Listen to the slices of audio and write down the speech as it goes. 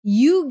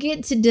You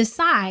get to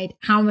decide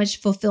how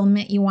much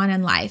fulfillment you want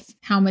in life,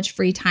 how much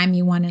free time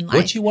you want in life,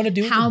 what you want to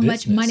do, how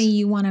much money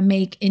you want to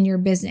make in your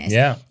business.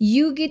 Yeah.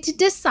 You get to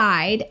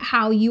decide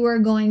how you are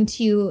going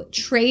to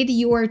trade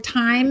your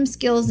time,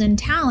 skills, and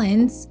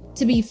talents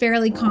to be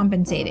fairly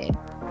compensated.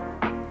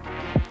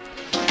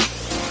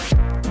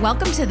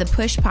 Welcome to the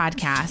Push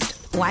Podcast.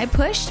 Why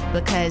push?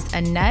 Because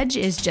a nudge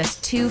is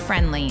just too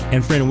friendly.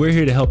 And friend, we're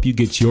here to help you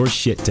get your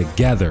shit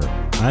together.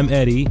 I'm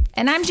Eddie.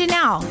 And I'm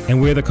Janelle.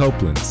 And we're the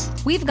Copelands.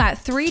 We've got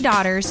 3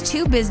 daughters,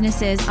 2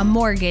 businesses, a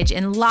mortgage,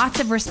 and lots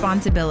of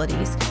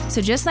responsibilities.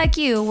 So just like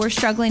you, we're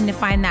struggling to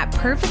find that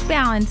perfect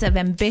balance of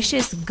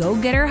ambitious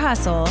go-getter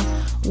hustle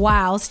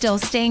while still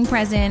staying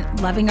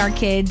present, loving our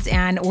kids,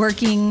 and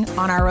working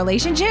on our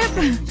relationship.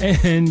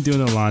 And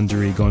doing the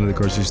laundry, going to the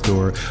grocery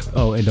store.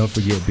 Oh, and don't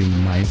forget being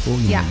mindful.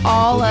 Yeah,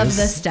 all of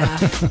the stuff.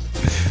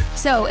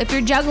 So if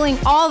you're juggling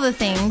all the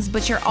things,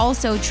 but you're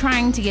also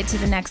trying to get to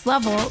the next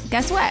level,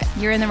 guess what?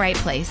 You're in the right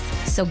place.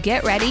 So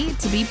get ready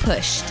to be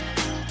pushed.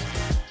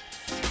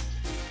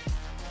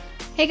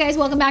 Hey guys,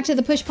 welcome back to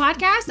the Push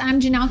Podcast.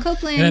 I'm Janelle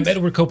Copeland. And I'm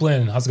Edward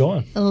Copeland. How's it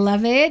going?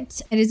 Love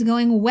it. It is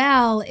going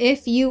well.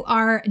 If you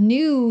are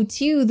new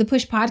to the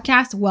Push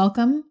Podcast,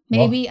 welcome.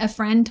 Maybe a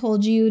friend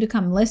told you to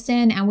come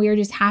listen, and we are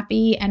just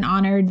happy and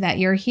honored that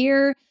you're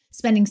here,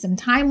 spending some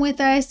time with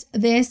us.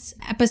 This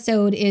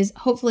episode is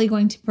hopefully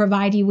going to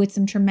provide you with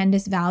some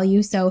tremendous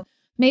value. So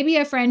maybe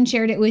a friend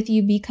shared it with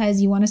you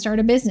because you want to start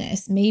a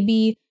business.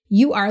 Maybe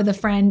you are the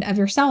friend of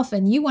yourself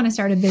and you want to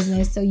start a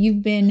business. So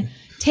you've been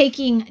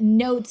taking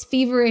notes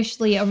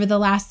feverishly over the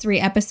last 3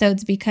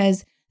 episodes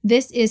because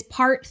this is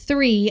part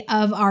 3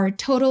 of our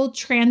Total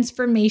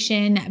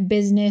Transformation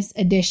Business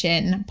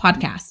Edition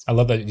podcast. I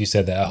love that you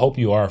said that. I hope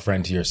you are a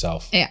friend to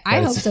yourself. Yeah,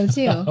 I hope so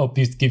too. I hope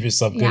you give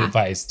yourself good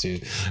advice too.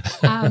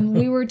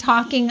 We were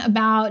talking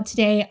about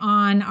today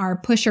on our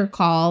pusher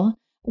call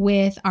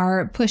with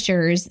our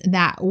pushers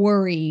that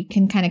worry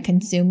can kind of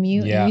consume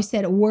you. Yeah. And you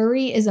said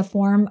worry is a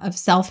form of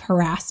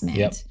self-harassment.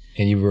 Yep.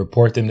 And you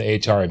report them to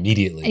HR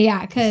immediately.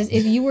 Yeah, because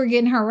if you were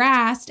getting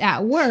harassed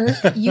at work,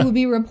 you would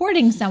be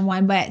reporting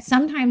someone, but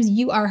sometimes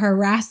you are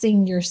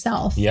harassing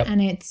yourself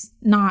and it's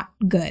not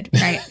good,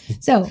 right?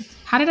 So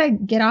how did I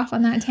get off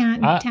on that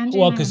tangent?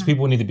 Well, because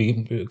people need to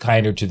be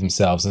kinder to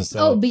themselves. And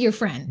so be your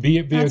friend. Be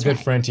a good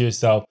friend to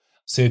yourself.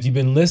 So if you've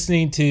been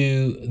listening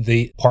to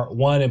the part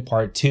 1 and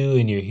part 2,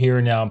 and you're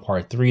here now in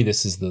part 3,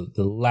 this is the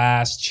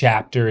last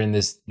chapter in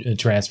this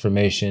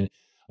transformation.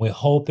 We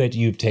hope that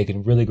you've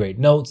taken really great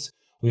notes.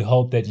 We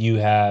hope that you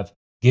have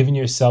given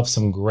yourself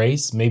some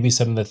grace. Maybe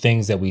some of the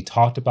things that we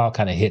talked about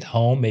kind of hit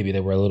home. Maybe they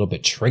were a little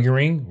bit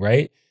triggering,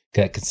 right?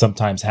 That could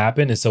sometimes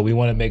happen. And so we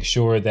want to make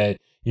sure that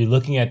you're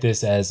looking at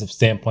this as a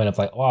standpoint of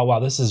like, oh, wow,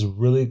 this is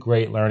really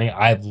great learning.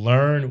 I've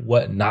learned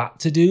what not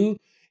to do.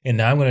 And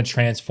now I'm going to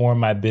transform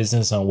my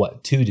business on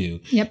what to do.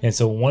 Yep. And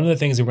so one of the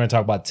things that we're going to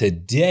talk about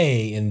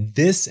today in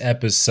this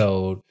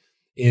episode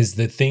is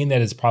the thing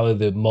that is probably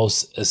the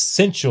most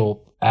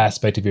essential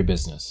aspect of your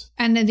business.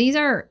 And these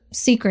are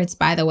secrets,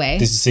 by the way.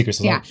 This is secrets.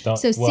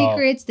 So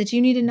secrets that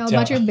you need to know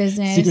about your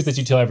business. Secrets that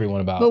you tell everyone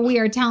about. But we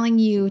are telling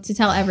you to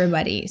tell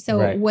everybody.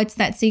 So what's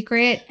that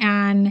secret?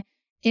 And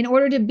in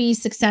order to be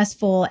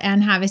successful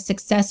and have a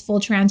successful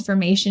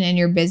transformation in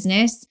your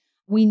business,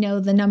 we know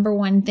the number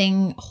one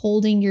thing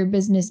holding your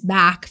business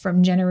back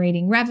from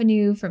generating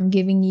revenue, from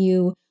giving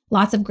you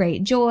lots of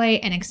great joy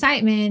and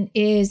excitement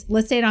is,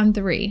 let's say it on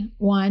 3.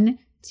 1,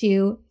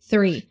 2,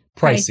 3.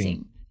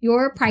 Pricing.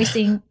 Your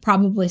pricing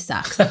probably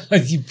sucks.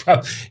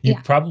 You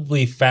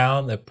probably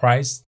found a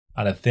price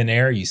out of thin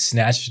air. You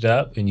snatched it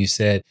up and you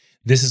said,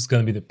 this is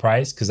going to be the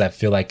price because I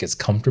feel like it's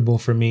comfortable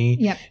for me.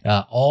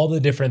 Yep. All the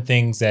different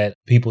things that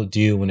people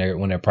do when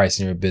they're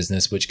pricing their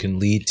business, which can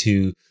lead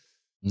to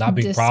not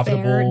being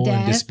profitable, death,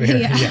 and despair.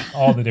 Yeah,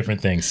 all the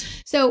different things.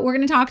 So we're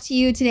going to talk to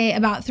you today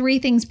about 3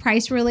 things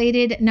price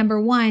related.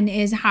 Number 1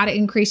 is how to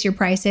increase your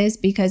prices,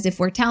 because if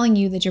we're telling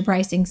you that your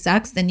pricing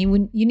sucks, then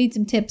you need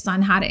some tips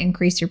on how to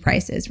increase your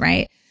prices,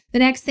 right? The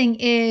next thing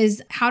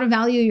is how to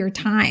value your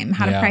time,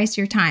 how to price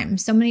your time.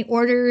 So many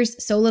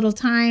orders, so little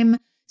time.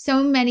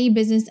 So many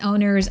business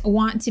owners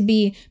want to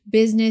be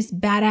business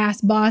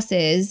badass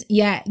bosses,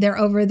 yet they're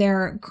over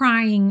there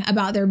crying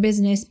about their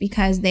business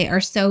because they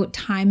are so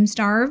time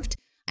starved.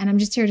 And I'm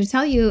just here to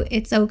tell you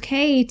it's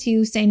okay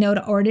to say no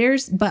to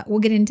orders, but we'll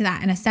get into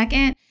that in a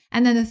second.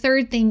 And then the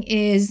third thing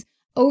is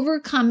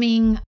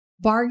overcoming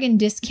bargain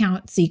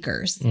discount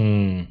seekers.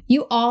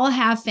 You all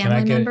have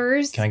family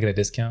members. Can I get a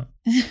discount?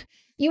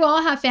 You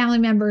all have family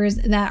members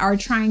that are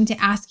trying to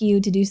ask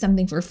you to do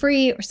something for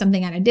free or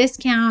something at a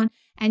discount.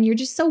 And you're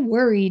just so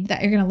worried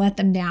that you're going to let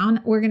them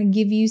down. We're going to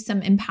give you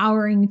some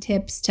empowering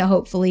tips to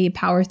hopefully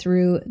power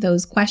through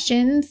those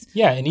questions.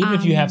 Yeah. And even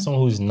if you have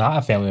someone who's not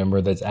a family member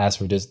that's asked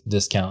for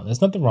discount,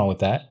 there's nothing wrong with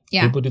that.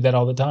 Yeah. People do that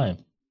all the time.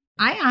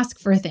 I ask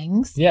for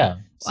things. Yeah.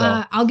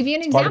 So I'll give you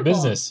an example. Part of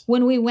business.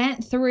 When we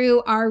went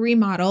through our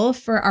remodel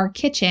for our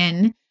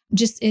kitchen,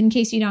 just in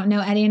case you don't know,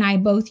 Eddie and I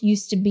both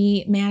used to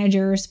be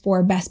managers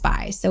for Best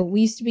Buy. So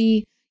we used to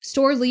be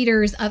store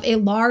leaders of a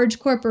large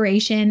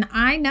corporation,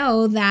 I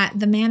know that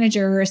the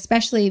manager,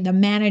 especially the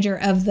manager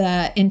of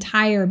the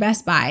entire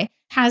Best Buy,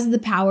 has the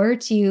power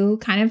to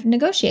kind of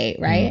negotiate,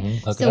 right?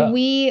 Mm-hmm. So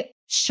we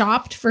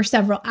shopped for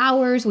several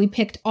hours. We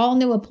picked all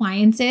new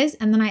appliances.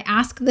 And then I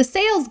asked the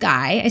sales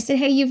guy, I said,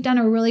 hey, you've done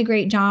a really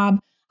great job.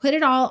 Put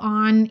it all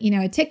on,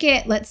 a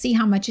ticket. Let's see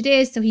how much it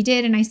is. So he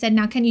did. And I said,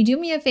 now, can you do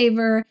me a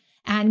favor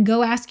and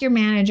go ask your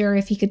manager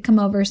if he could come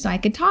over so I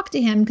could talk to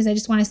him? Because I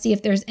just want to see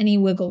if there's any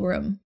wiggle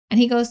room. And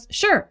he goes,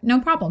 sure, no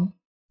problem.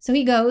 So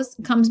he goes,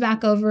 comes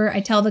back over.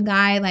 I tell the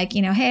guy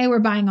hey, we're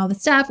buying all the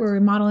stuff. We're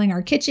remodeling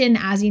our kitchen.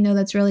 As you know,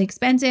 that's really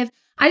expensive.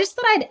 I just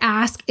thought I'd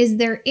ask, is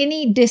there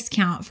any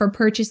discount for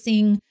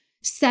purchasing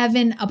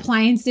 7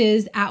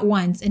 appliances at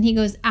once? And he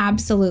goes,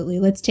 absolutely.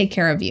 Let's take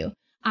care of you.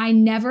 I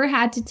never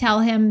had to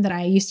tell him that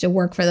I used to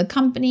work for the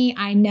company.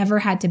 I never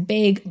had to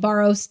beg,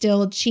 borrow,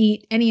 steal,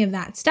 cheat, any of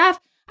that stuff.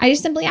 I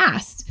just simply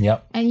asked.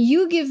 Yep. And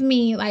you give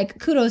me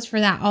kudos for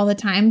that all the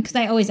time because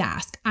I always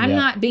ask. I'm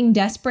not being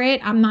desperate.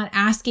 I'm not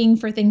asking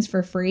for things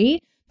for free.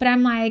 But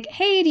I'm like,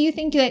 hey, do you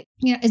think that,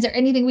 is there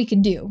anything we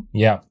could do?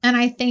 Yeah. And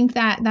I think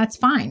that that's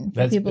fine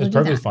for people to do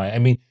perfectly that. fine. I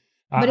mean,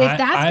 but if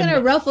that's going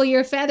to ruffle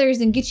your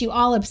feathers and get you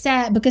all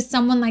upset because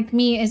someone like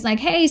me is like,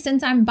 hey,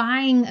 since I'm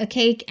buying a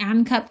cake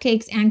and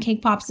cupcakes and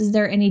cake pops, is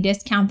there any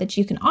discount that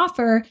you can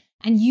offer?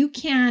 And you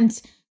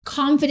can't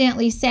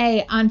confidently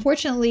say,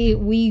 unfortunately,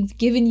 we've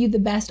given you the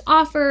best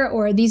offer,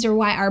 or these are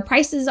why our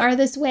prices are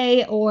this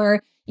way,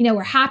 or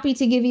we're happy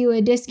to give you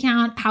a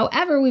discount.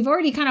 However, we've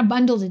already kind of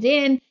bundled it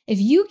in. If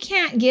you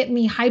can't get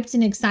me hyped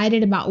and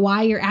excited about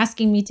why you're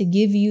asking me to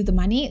give you the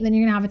money, then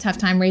you're going to have a tough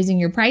time raising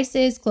your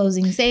prices,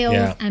 closing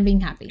sales, and being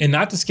happy. And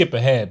not to skip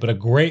ahead, but a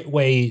great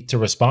way to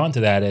respond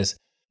to that is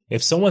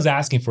if someone's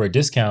asking for a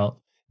discount,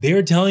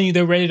 they're telling you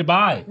they're ready to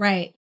buy.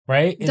 Right.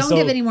 Right. And Don't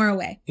give any more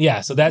away. Yeah.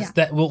 So that's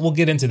that. We'll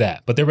get into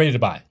that, but they're ready to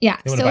buy. Yeah.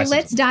 So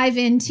let's dive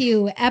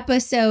into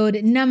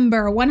episode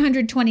number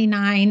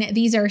 129.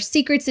 These are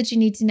secrets that you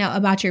need to know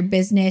about your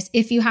business.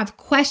 If you have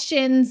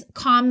questions,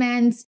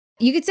 comments,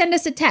 you could send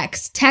us a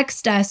text.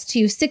 Text us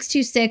to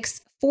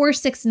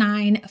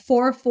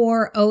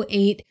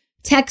 626-469-4408.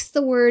 Text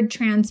the word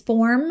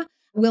transform.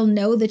 We'll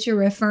know that you're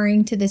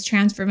referring to this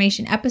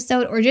transformation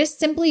episode, or just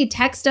simply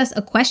text us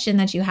a question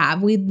that you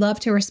have. We'd love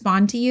to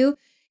respond to you.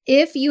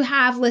 If you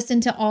have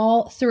listened to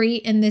all 3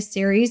 in this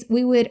series,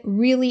 we would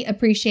really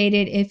appreciate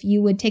it if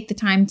you would take the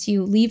time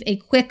to leave a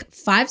quick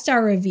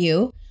 5-star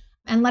review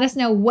and let us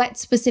know what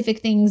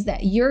specific things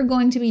that you're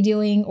going to be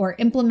doing or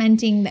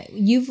implementing that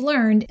you've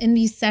learned in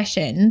these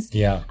sessions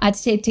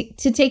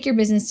to take your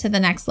business to the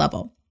next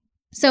level.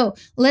 So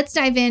let's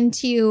dive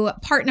into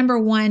part number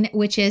 1,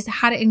 which is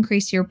how to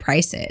increase your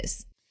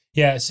prices.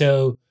 Yeah.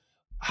 So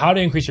how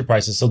to increase your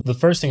prices. So the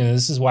first thing, and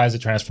this is why as a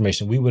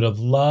transformation, we would have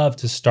loved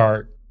to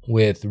start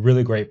with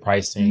really great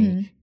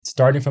pricing,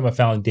 starting from a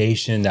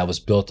foundation that was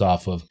built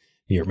off of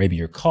maybe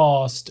your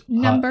cost,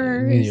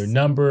 your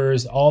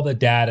numbers, all the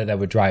data that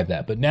would drive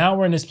that. But now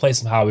we're in this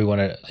place of how we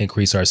want to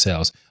increase our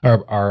sales, our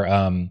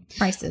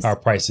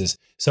prices.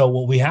 So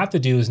what we have to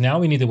do is now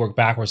we need to work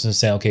backwards and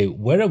say, okay,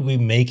 what are we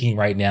making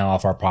right now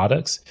off our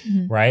products,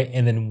 right?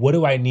 And then what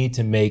do I need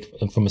to make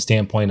from a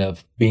standpoint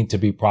of to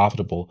be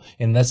profitable?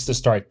 And let's just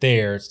start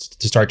there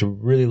to start to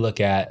really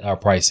look at our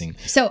pricing.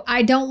 So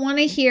I don't want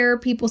to hear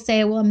people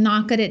say, well, I'm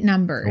not good at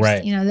numbers.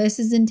 Right. This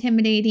is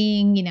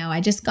intimidating.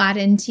 I just got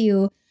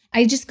into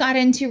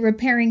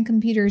repairing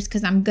computers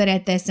because I'm good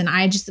at this and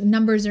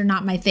numbers are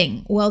not my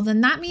thing. Well, then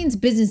that means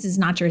business is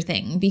not your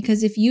thing,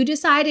 because if you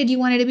decided you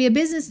wanted to be a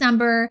business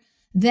number,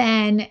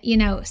 then,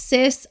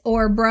 sis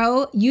or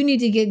bro, you need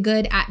to get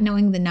good at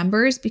knowing the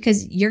numbers,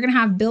 because you're going to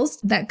have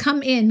bills that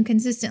come in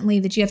consistently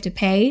that you have to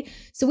pay.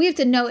 So we have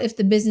to know if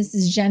the business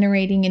is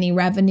generating any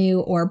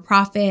revenue or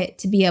profit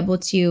to be able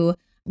to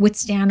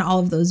withstand all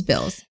of those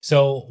bills.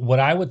 So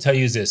what I would tell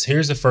you is this.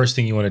 Here's the first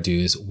thing you want to do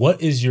is,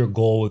 what is your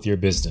goal with your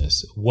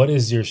business? What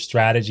is your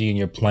strategy and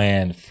your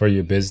plan for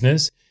your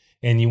business?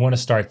 And you want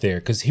to start there,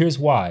 because here's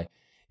why.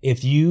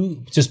 If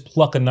you just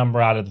pluck a number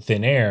out of the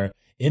thin air,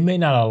 it may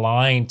not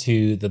align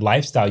to the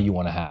lifestyle you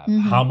want to have,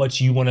 how much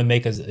you want to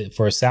make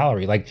for a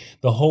salary. Like,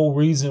 the whole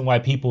reason why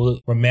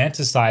people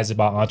romanticize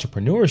about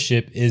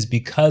entrepreneurship is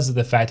because of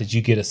the fact that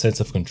you get a sense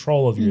of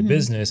control of your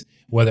business,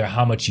 whether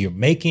how much you're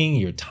making,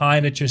 your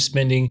time that you're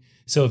spending.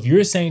 So if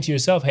you're saying to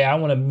yourself, hey, I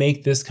want to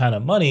make this kind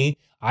of money,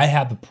 I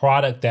have the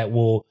product that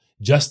will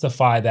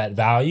justify that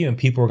value and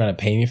people are going to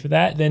pay me for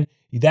that, then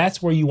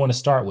that's where you want to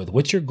start with.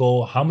 What's your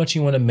goal? How much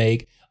you want to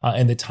make?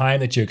 And the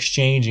time that you're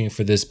exchanging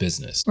for this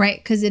business.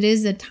 Right. Because it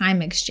is a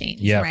time exchange.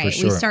 Yeah, right. for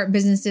sure. We start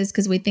businesses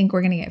because we think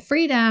we're going to get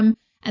freedom.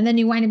 And then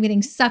you wind up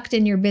getting sucked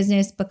in your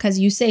business because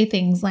you say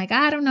things like,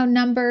 I don't know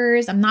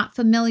numbers, I'm not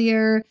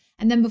familiar.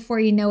 And then before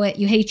you know it,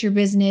 you hate your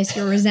business,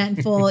 you're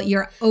resentful,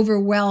 you're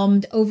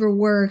overwhelmed,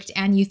 overworked,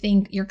 and you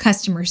think your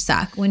customers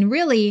suck. When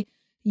really,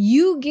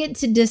 You get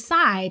to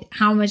decide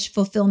how much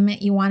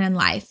fulfillment you want in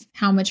life,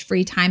 how much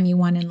free time you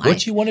want in life,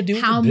 what you want to do,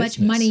 how much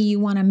money you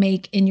want to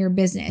make in your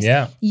business.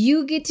 Yeah.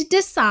 You get to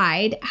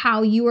decide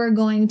how you are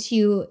going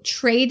to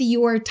trade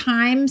your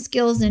time,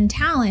 skills, and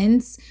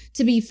talents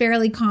to be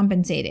fairly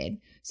compensated.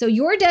 So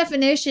your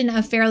definition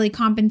of fairly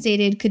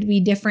compensated could be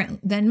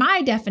different than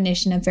my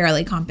definition of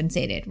fairly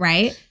compensated,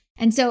 right?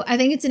 And so I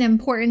think it's an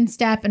important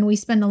step, and we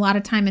spend a lot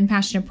of time in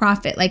Passion to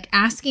Profit, like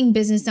asking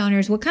business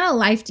owners, what kind of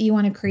life do you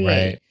want to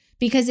create? Right.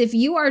 Because if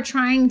you are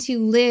trying to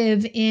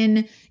live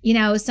in,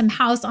 some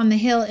house on the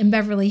hill in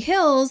Beverly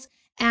Hills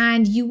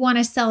and you want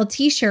to sell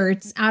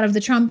t-shirts out of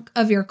the trunk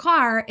of your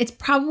car, it's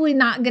probably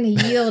not going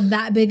to yield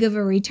that big of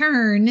a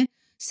return.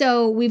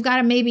 So we've got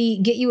to maybe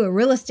get you a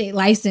real estate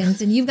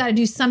license, and you've got to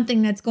do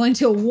something that's going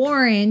to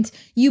warrant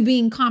you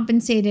being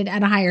compensated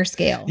at a higher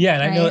scale. Yeah.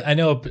 And right? I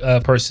know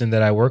a person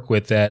that I work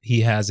with that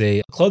he has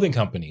a clothing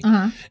company,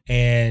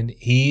 and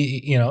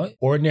he,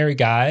 ordinary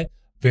guy,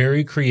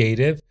 very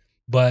creative,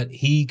 but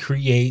he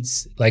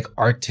creates like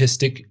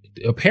artistic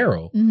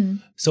apparel.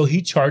 So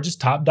he charges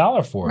top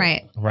dollar for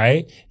it.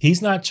 Right.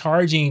 He's not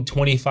charging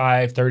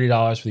 $25,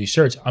 $30 for these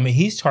shirts. I mean,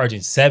 he's charging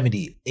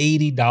 $70,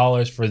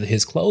 $80 for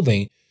his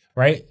clothing.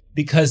 Right.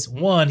 Because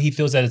one, he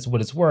feels that it's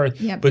what it's worth,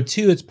 but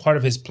two, it's part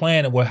of his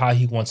plan of how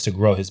he wants to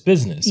grow his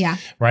business. Yeah.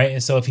 Right.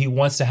 And so if he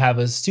wants to have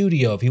a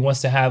studio, if he wants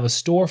to have a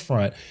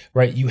storefront,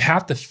 right, you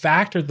have to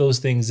factor those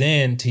things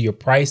in to your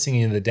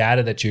pricing and the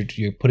data that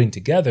you're putting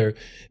together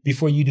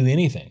before you do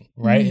anything.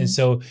 Right. And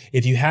so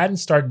if you hadn't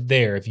started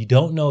there, if you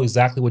don't know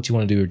exactly what you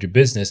want to do with your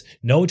business,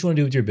 know what you want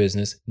to do with your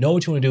business, know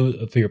what you want to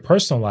do for your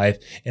personal life,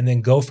 and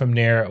then go from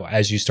there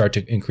as you start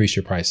to increase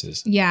your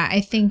prices. Yeah.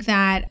 I think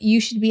that you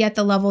should be at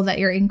the level that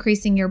you're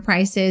increasing your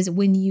prices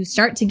when you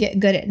start to get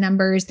good at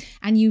numbers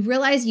and you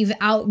realize you've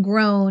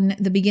outgrown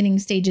the beginning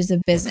stages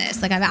of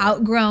business. Like I've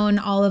outgrown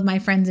all of my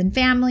friends and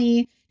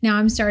family. Now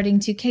I'm starting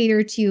to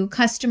cater to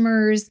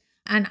customers,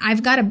 and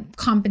I've got to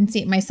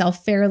compensate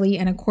myself fairly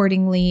and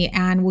accordingly.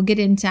 And we'll get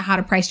into how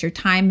to price your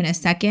time in a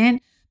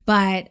second.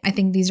 But I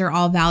think these are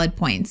all valid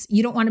points.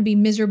 You don't want to be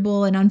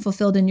miserable and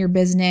unfulfilled in your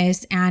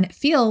business and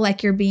feel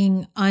like you're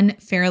being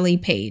unfairly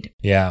paid.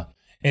 Yeah.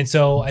 And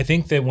so I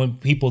think that when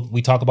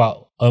we talk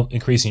about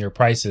increasing your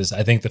prices,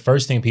 I think the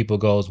first thing people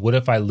go is, what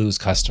if I lose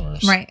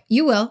customers? Right.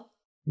 You will.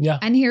 Yeah.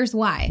 And here's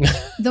why.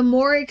 The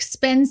more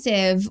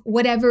expensive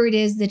whatever it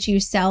is that you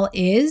sell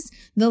is,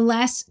 the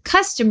less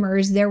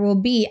customers there will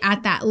be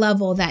at that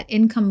level, that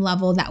income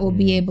level that will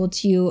be able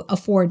to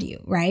afford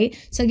you, right?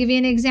 So I'll give you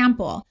an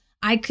example.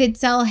 I could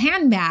sell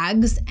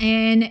handbags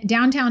in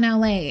downtown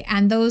LA,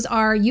 and those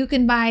are, you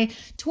can buy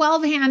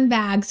 12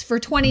 handbags for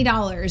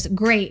 $20.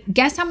 Great.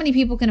 Guess how many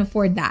people can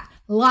afford that?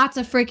 Lots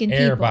of freaking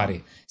people.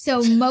 Everybody.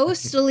 So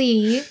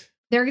mostly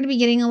they're going to be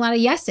getting a lot of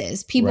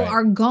yeses. People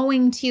are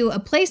going to a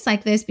place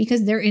like this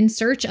because they're in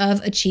search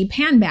of a cheap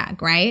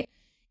handbag, right?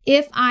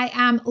 If I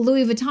am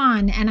Louis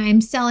Vuitton and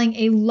I'm selling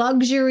a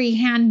luxury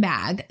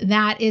handbag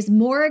that is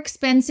more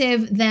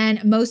expensive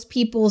than most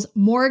people's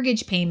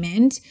mortgage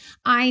payment,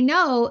 I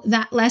know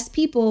that less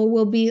people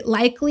will be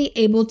likely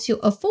able to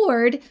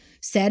afford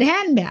said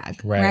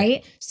handbag,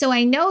 right? So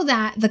I know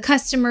that the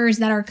customers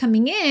that are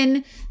coming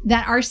in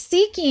that are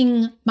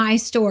seeking my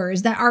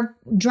stores, that are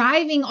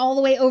driving all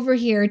the way over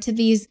here to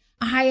these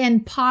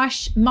high-end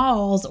posh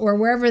malls or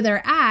wherever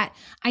they're at,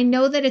 I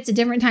know that it's a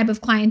different type of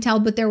clientele,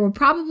 but there will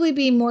probably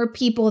be more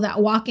people that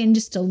walk in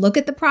just to look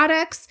at the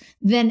products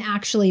than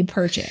actually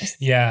purchase.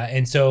 Yeah.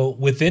 And so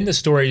within the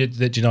story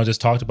that Janelle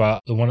just talked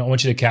about, I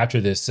want you to capture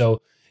this.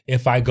 So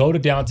if I go to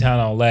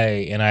downtown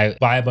LA and I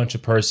buy a bunch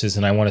of purses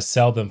and I want to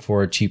sell them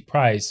for a cheap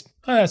price,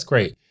 that's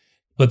great.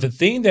 But the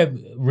thing that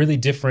really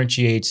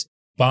differentiates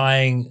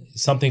buying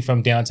something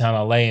from downtown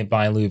LA and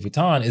buying Louis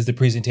Vuitton is the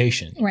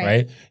presentation,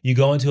 right? You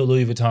go into a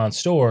Louis Vuitton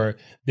store,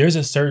 there's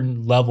a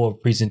certain level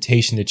of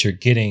presentation that you're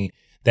getting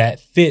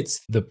that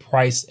fits the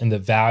price and the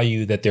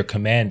value that they're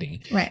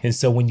commanding. Right. And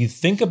so when you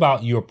think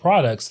about your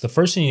products, the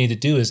first thing you need to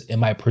do is,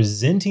 am I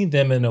presenting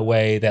them in a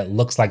way that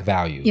looks like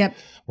value? Yep.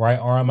 Right?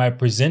 Or am I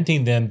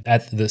presenting them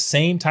at the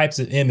same types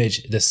of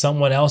image that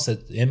someone else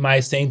in my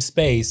same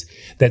space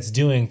that's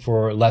doing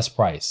for less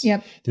price?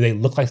 Yep. Do they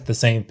look like the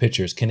same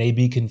pictures? Can they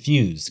be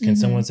confused? Can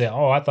someone say,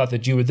 oh, I thought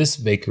that you were this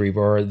bakery,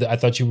 or I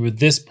thought you were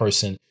this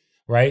person?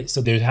 Right.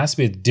 So there has to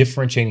be a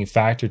differentiating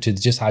factor to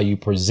just how you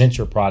present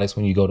your products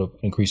when you go to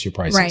increase your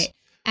prices. Right.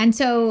 And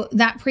so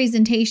that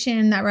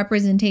presentation, that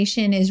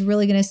representation is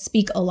really going to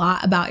speak a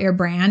lot about your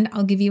brand.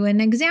 I'll give you an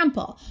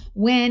example.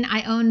 When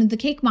I owned the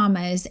Cake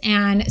Mamas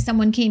and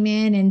someone came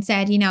in and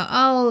said,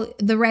 oh,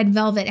 the red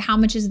velvet, how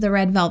much is the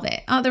red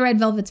velvet? Oh, the red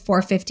velvet's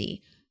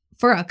 $4.50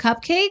 for a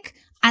cupcake.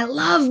 I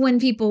love when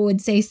people would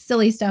say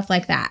silly stuff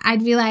like that.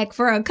 I'd be like,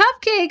 for a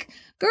cupcake,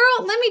 girl,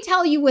 let me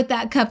tell you what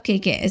that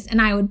cupcake is.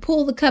 And I would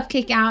pull the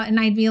cupcake out and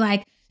I'd be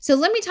like, so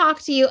let me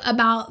talk to you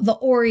about the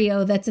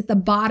Oreo that's at the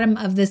bottom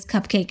of this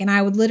cupcake. And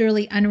I would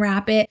literally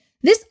unwrap it.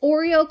 This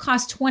Oreo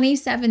costs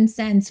 27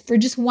 cents for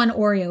just one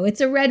Oreo.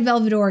 It's a red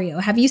velvet Oreo.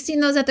 Have you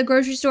seen those at the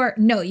grocery store?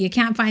 No, you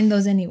can't find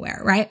those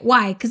anywhere, right?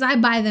 Why? Because I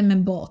buy them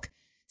in bulk.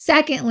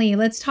 Secondly,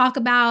 let's talk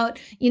about,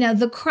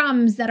 the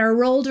crumbs that are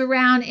rolled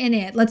around in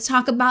it. Let's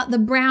talk about the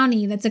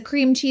brownie that's a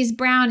cream cheese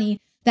brownie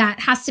that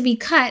has to be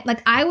cut.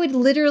 Like, I would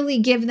literally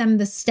give them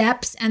the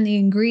steps and the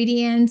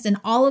ingredients and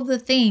all of the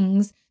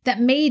things that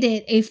made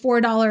it a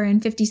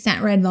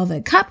 $4.50 red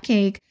velvet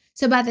cupcake.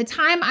 So by the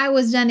time I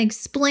was done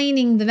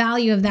explaining the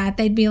value of that,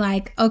 they'd be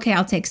like, okay,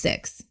 I'll take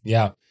 6.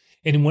 Yeah.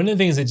 And one of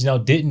the things that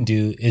Janelle didn't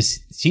do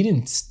is she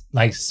didn't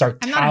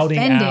start touting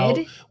out.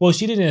 Well,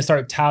 she didn't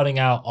start touting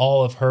out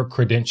all of her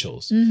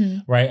credentials,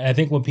 right? And I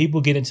think when people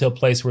get into a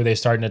place where they're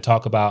starting to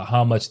talk about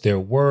how much they're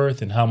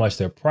worth and how much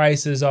their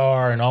prices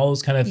are and all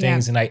those kind of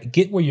things, and I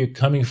get where you're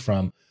coming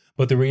from,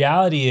 but the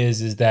reality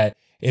is that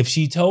if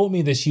she told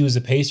me that she was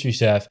a pastry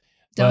chef,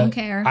 don't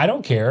care. I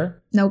don't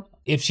care. Nope.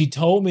 If she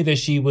told me that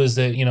she was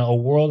a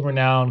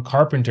world-renowned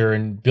carpenter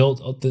and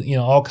built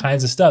all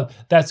kinds of stuff,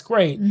 that's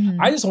great.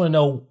 I just want to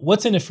know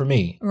what's in it for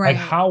me. Right.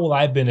 Like, how will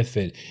I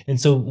benefit?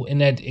 And so in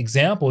that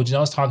example,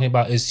 Janelle's talking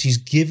about is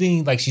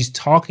she's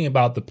talking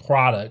about the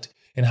product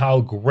and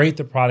how great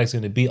the product's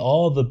going to be,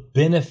 all the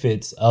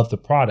benefits of the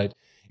product.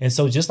 And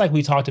so just like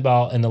we talked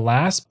about in the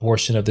last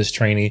portion of this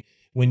training,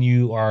 when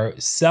you are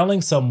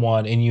selling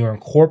someone and you're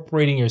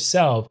incorporating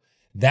yourself,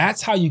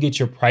 that's how you get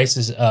your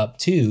prices up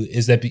too,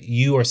 is that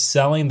you are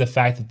selling the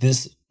fact that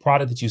this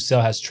product that you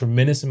sell has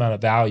tremendous amount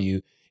of value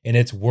and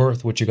it's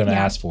worth what you're going to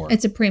ask for.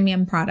 It's a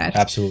premium product.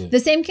 Absolutely. The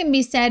same can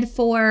be said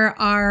for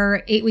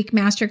our 8-week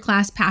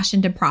masterclass,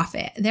 Passion to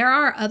Profit. There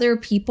are other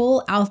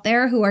people out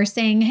there who are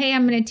saying, hey,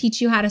 I'm going to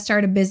teach you how to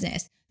start a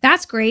business.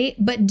 That's great.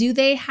 But do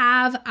they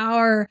have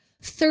our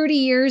 30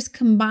 years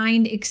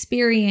combined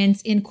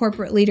experience in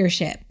corporate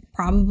leadership?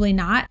 Probably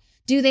not.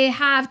 Do they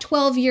have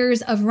 12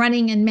 years of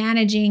running and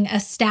managing a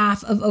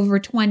staff of over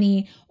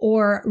 20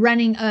 or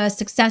running a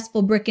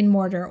successful brick and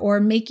mortar or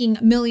making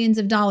millions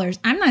of dollars?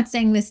 I'm not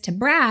saying this to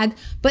brag,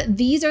 but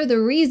these are the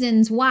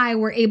reasons why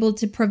we're able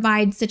to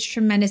provide such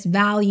tremendous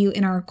value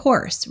in our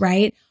course,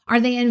 right? Are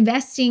they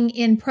investing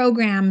in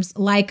programs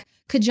like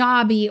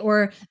Kajabi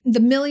or the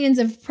millions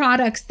of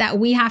products that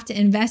we have to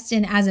invest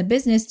in as a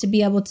business to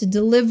be able to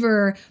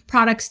deliver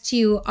products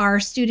to our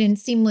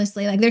students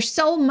seamlessly? Like, there's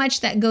so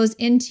much that goes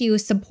into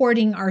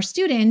supporting our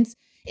students.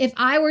 If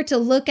I were to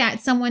look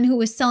at someone who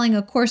was selling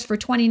a course for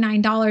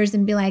 $29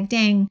 and be like,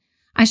 dang,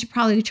 I should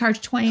probably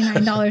charge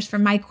 $29 for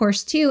my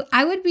course too,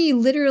 I would be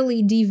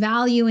literally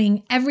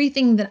devaluing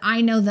everything that I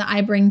know that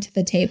I bring to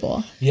the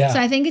table. Yeah. So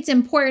I think it's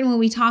important when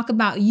we talk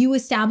about you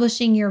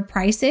establishing your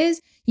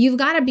prices, you've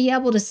got to be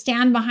able to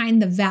stand behind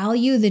the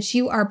value that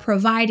you are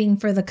providing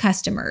for the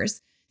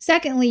customers.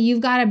 Secondly, you've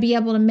got to be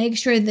able to make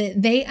sure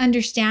that they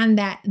understand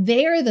that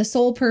they are the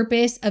sole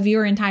purpose of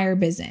your entire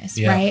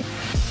business, right?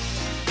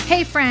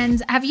 Hey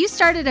friends, have you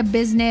started a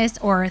business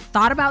or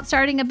thought about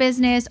starting a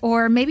business,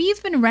 or maybe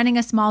you've been running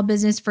a small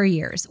business for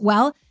years?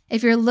 Well,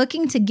 if you're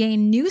looking to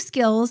gain new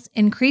skills,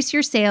 increase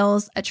your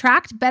sales,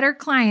 attract better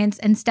clients,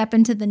 and step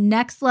into the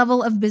next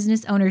level of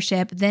business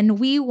ownership, then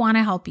we want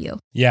to help you.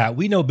 Yeah,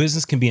 we know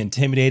business can be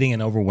intimidating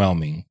and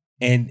overwhelming,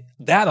 and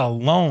that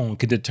alone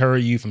could deter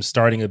you from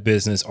starting a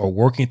business or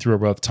working through a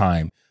rough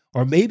time.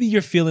 Or maybe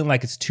you're feeling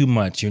like it's too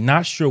much. You're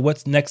not sure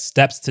what's next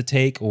steps to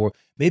take, or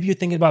maybe you're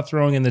thinking about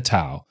throwing in the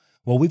towel.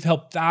 Well, we've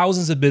helped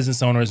thousands of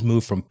business owners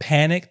move from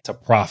panic to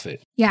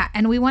profit. Yeah,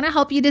 and we want to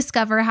help you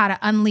discover how to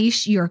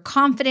unleash your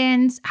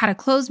confidence, how to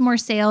close more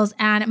sales,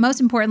 and most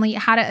importantly,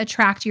 how to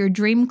attract your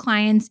dream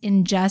clients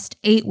in just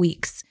 8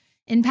 weeks.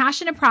 In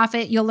Passion to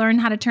Profit, you'll learn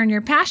how to turn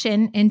your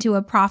passion into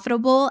a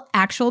profitable,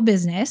 actual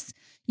business.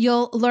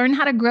 You'll learn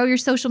how to grow your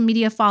social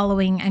media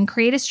following and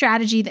create a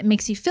strategy that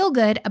makes you feel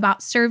good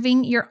about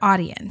serving your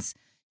audience.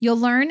 You'll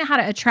learn how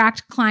to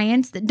attract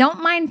clients that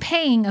don't mind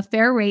paying a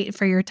fair rate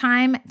for your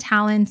time,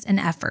 talents, and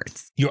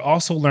efforts. You'll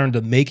also learn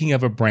the making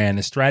of a brand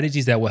and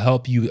strategies that will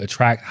help you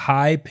attract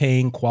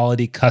high-paying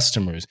quality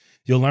customers.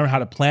 You'll learn how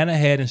to plan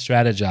ahead and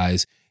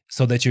strategize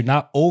so that you're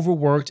not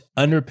overworked,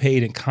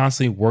 underpaid, and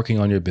constantly working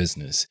on your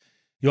business.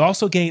 You'll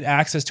also gain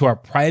access to our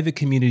private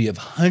community of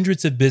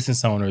hundreds of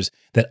business owners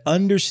that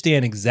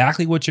understand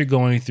exactly what you're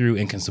going through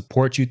and can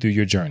support you through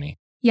your journey.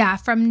 Yeah,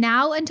 from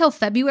now until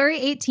February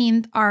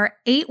 18th, our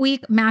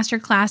 8-week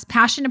masterclass,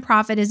 Passion to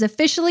Profit, is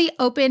officially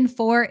open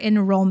for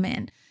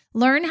enrollment.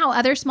 Learn how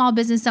other small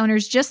business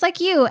owners just like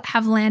you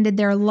have landed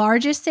their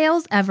largest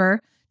sales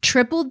ever,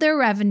 tripled their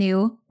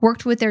revenue,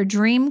 worked with their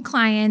dream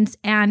clients,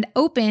 and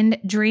opened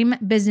dream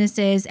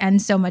businesses,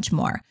 and so much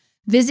more.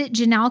 Visit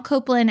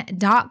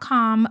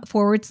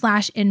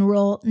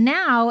JanelleCopeland.com/enroll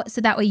now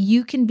so that way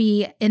you can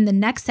be in the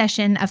next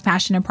session of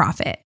Passion to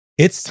Profit.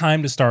 It's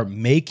time to start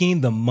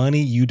making the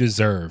money you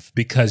deserve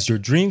because your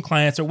dream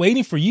clients are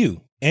waiting for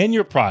you and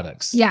your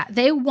products. Yeah,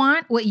 they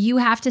want what you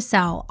have to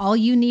sell. All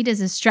you need is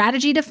a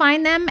strategy to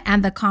find them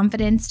and the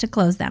confidence to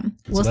close them.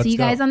 We'll see you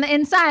guys on the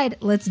inside.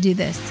 Let's do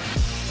this.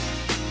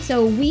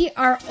 So we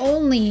are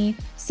only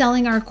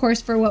selling our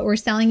course for what we're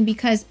selling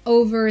because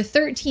over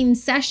 13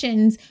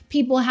 sessions,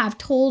 people have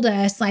told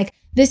us like,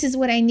 this is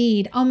what I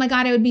need. Oh my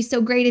God, it would be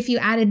so great if you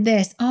added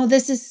this. Oh,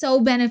 this is so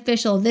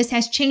beneficial. This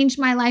has changed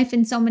my life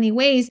in so many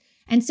ways.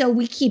 And so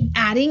we keep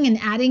adding and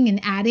adding and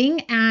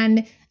adding.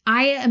 And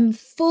I am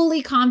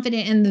fully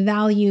confident in the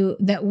value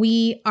that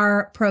we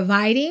are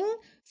providing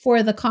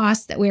for the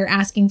cost that we're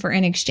asking for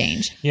in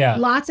exchange. Yeah.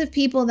 Lots of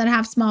people that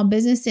have small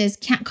businesses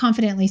can't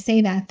confidently say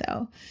that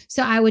though.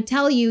 So I would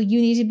tell you, you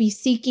need to be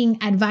seeking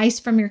advice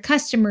from your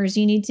customers.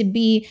 You need to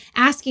be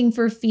asking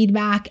for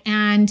feedback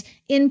and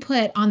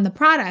input on the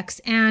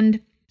products.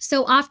 And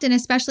so often,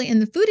 especially in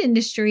the food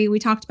industry, we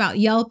talked about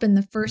Yelp in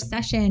the first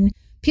session.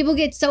 People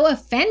get so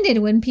offended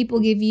when people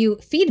give you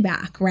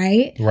feedback,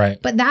 right? Right.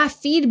 But that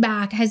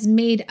feedback has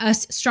made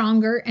us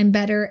stronger and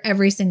better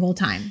every single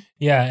time.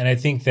 Yeah. And I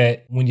think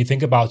that when you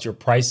think about your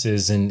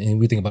prices and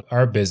we think about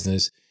our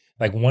business,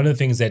 like one of the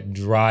things that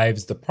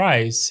drives the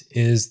price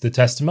is the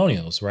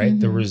testimonials, right?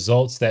 The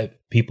results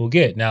that people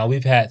get. Now,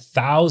 we've had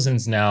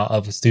thousands now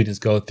of students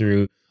go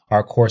through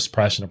our course,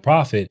 Passion to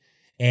Profit.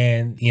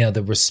 And,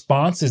 the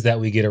responses that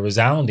we get are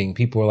resounding.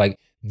 People are like,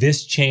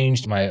 this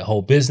changed my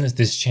whole business.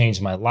 This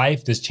changed my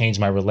life. This changed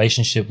my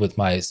relationship with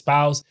my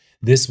spouse.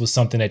 This was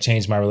something that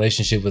changed my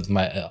relationship with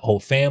my whole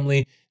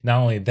family.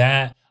 Not only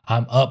that,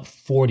 I'm up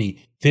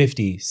 40,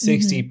 50,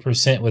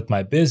 60% with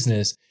my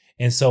business.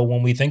 And so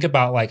when we think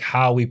about like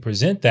how we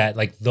present that,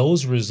 like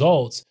those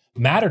results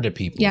matter to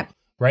people,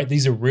 right?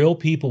 These are real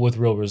people with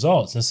real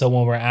results. And so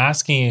when we're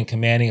asking and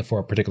commanding for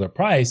a particular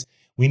price,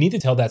 we need to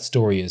tell that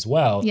story as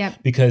well.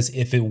 Because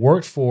if it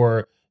worked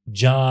for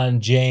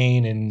John,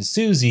 Jane, and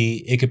Susie,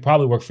 it could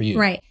probably work for you.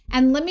 Right.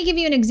 And let me give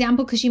you an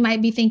example because you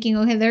might be thinking,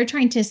 okay, they're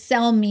trying to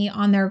sell me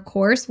on their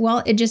course.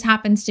 Well, it just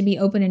happens to be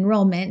open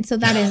enrollment. So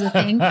that is a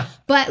thing.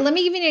 But let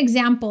me give you an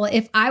example.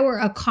 If I were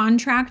a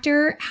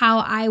contractor, how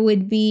I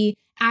would be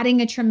adding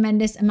a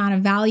tremendous amount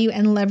of value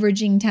and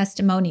leveraging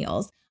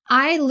testimonials.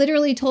 I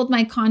literally told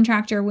my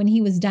contractor when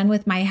he was done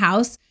with my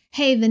house,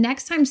 hey, the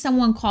next time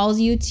someone calls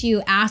you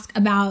to ask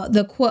about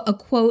a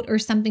quote or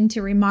something to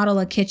remodel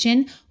a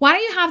kitchen, why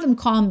don't you have them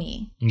call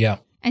me? Yeah.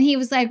 And he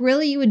was like,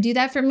 really, you would do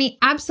that for me?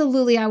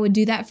 Absolutely, I would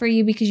do that for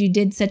you because you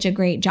did such a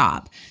great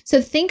job.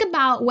 So think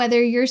about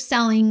whether you're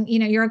selling,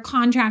 you're a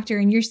contractor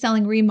and you're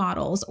selling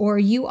remodels, or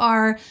you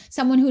are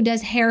someone who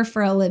does hair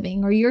for a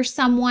living, or you're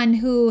someone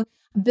who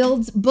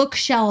builds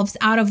bookshelves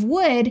out of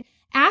wood.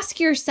 Ask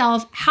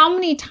yourself how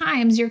many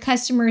times your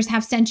customers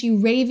have sent you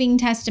raving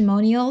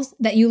testimonials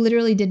that you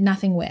literally did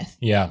nothing with.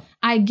 Yeah.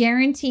 I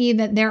guarantee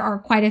that there are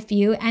quite a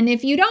few. And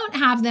if you don't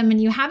have them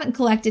and you haven't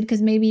collected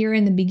because maybe you're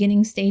in the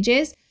beginning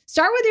stages,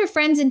 start with your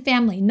friends and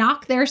family,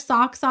 knock their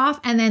socks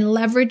off, and then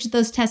leverage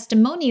those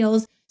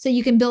testimonials so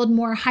you can build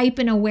more hype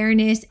and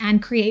awareness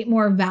and create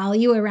more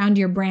value around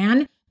your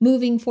brand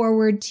moving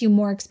forward to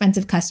more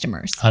expensive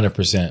customers.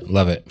 100%.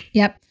 Love it.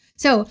 Yep.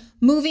 So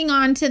moving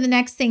on to the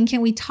next thing,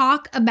 can we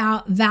talk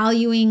about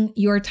valuing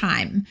your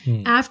time?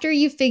 After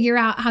you figure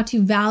out how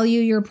to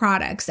value your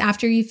products,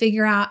 after you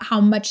figure out how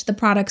much the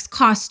products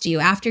cost you,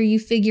 after you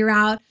figure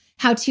out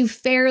how to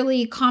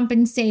fairly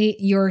compensate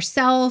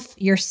yourself,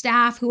 your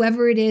staff,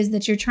 whoever it is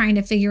that you're trying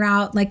to figure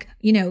out,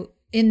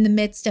 in the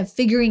midst of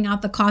figuring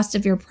out the cost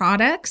of your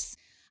products,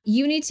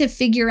 you need to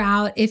figure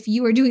out if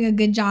you are doing a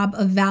good job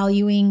of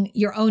valuing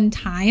your own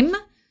time.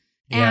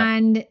 Yeah.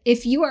 And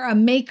if you are a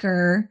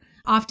maker,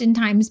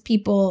 oftentimes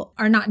people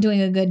are not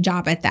doing a good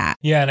job at that.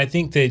 Yeah. And I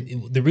think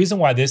that the reason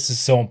why this is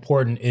so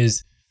important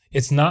is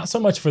it's not so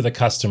much for the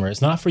customer.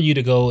 It's not for you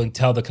to go and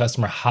tell the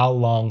customer how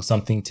long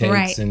something takes,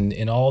 right,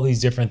 and all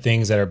these different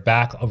things that are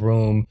back a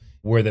room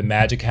where the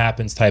magic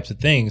happens types of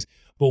things.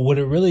 But what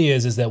it really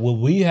is that what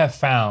we have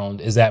found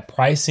is that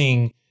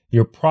pricing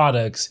your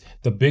products,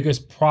 the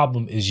biggest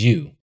problem is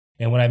you.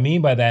 And what I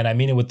mean by that, and I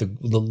mean it with the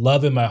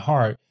love in my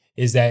heart,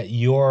 is that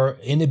your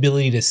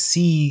inability to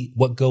see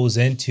what goes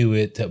into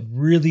it, to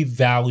really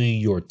value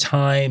your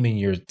time and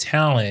your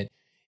talent,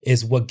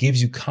 is what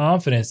gives you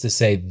confidence to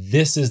say,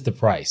 this is the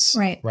price.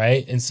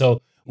 Right. And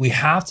so we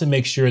have to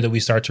make sure that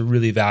we start to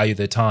really value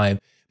the time,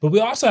 but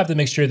we also have to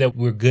make sure that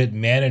we're good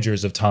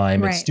managers of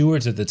time, right, and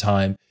stewards of the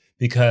time,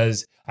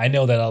 because I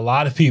know that a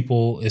lot of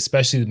people,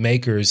 especially the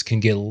makers, can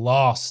get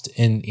lost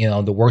in,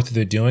 the work that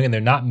they're doing, and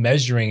they're not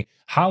measuring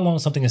how long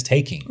something is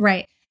taking.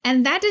 Right.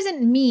 And that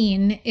doesn't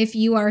mean if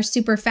you are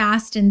super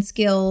fast and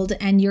skilled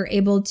and you're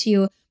able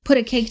to put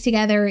a cake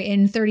together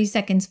in 30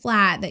 seconds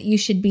flat that you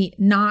should be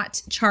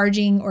not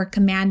charging or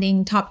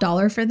commanding top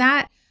dollar for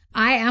that.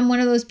 I am one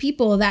of those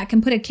people that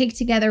can put a cake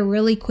together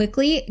really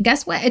quickly.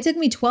 Guess what? It took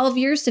me 12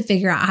 years to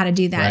figure out how to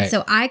do that. Right.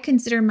 So I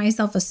consider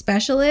myself a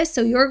specialist.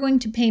 So you're going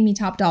to pay me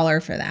top dollar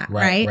for that,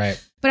 right?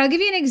 But I'll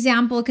give you an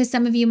example because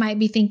some of you might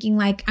be thinking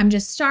like, I'm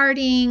just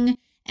starting.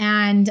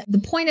 And the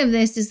point of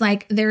this is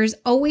like, there's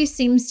always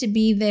seems to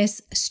be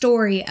this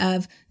story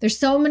of there's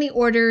so many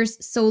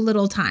orders, so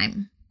little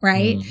time,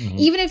 right? Mm-hmm.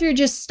 Even if you're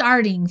just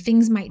starting,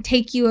 things might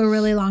take you a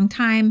really long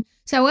time.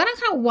 So I want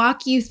to kind of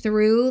walk you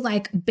through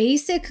like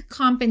basic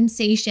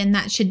compensation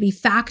that should be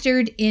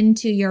factored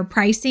into your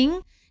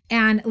pricing.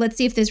 And let's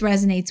see if this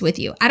resonates with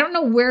you. I don't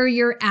know where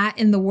you're at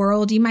in the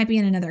world. You might be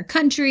in another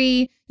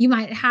country. You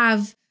might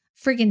have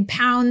freaking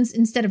pounds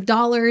instead of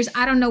dollars.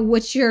 I don't know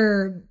what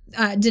your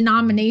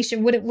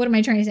denomination, what am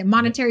I trying to say?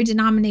 Monetary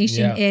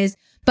denomination is.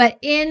 But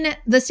in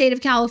the state of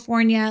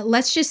California,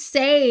 let's just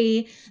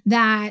say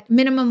that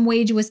minimum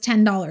wage was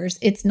 $10.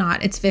 It's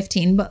not, it's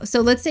 15. But so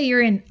let's say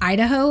you're in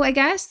Idaho, I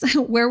guess.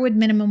 Where would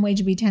minimum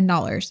wage be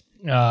 $10?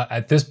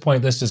 At this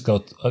point, let's just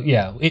go.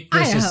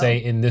 Let's just say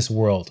in this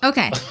world.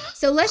 Okay.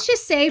 So let's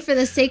just say for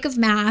the sake of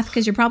math,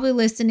 because you're probably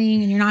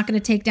listening and you're not going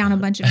to take down a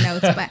bunch of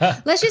notes,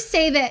 but let's just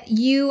say that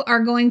you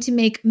are going to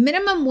make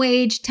minimum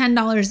wage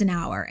 $10 an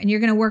hour and you're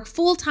going to work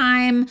full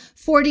time,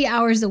 40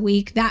 hours a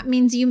week. That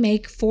means you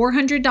make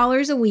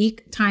 $400 a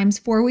week times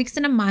 4 weeks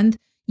in a month.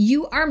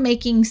 You are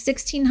making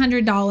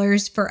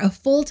 $1,600 for a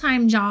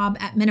full-time job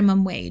at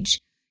minimum wage.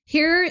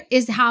 Here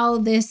is how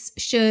this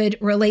should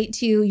relate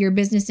to your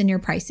business and your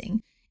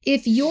pricing.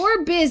 If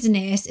your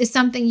business is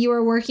something you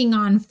are working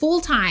on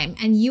full time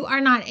and you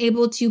are not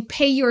able to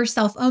pay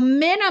yourself a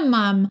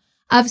minimum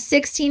of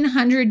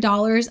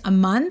 $1,600 a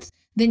month,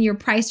 then you're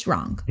priced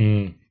wrong.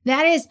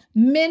 That is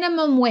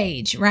minimum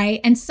wage, right?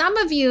 And some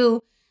of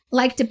you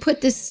like to put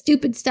this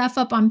stupid stuff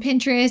up on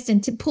Pinterest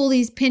and to pull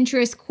these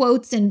Pinterest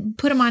quotes and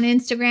put them on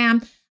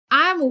Instagram.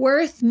 I'm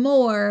worth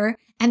more.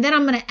 And then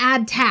I'm going to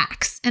add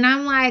tax. And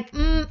I'm like,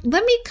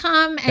 let me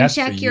come and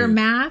check your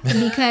math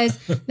because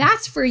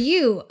that's for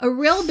you. A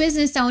real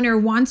business owner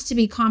wants to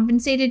be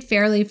compensated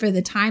fairly for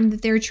the time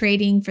that they're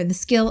trading, for the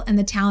skill and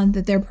the talent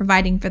that they're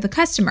providing for the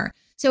customer.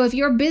 So if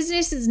your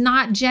business is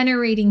not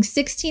generating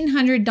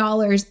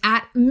 $1,600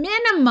 at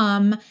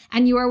minimum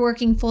and you are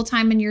working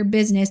full-time in your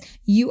business,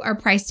 you are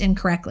priced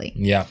incorrectly.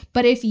 Yeah.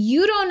 But if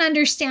you don't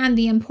understand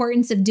the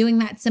importance of doing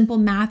that simple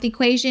math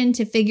equation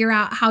to figure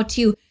out how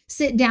to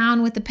sit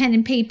down with a pen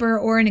and paper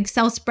or an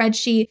Excel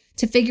spreadsheet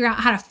to figure out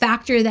how to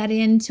factor that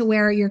in to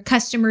where your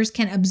customers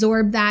can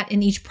absorb that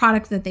in each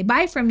product that they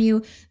buy from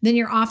you, then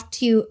you're off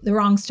to the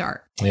wrong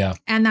start. Yeah.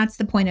 And that's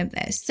the point of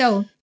this.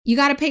 So you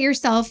got to pay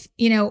yourself,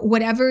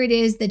 whatever it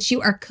is that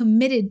you are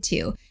committed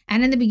to.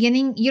 And in the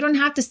beginning, you don't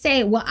have to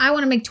say, well, I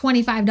want to make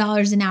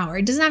 $25 an hour.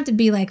 It doesn't have to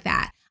be like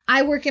that.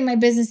 I work in my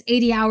business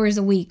 80 hours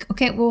a week.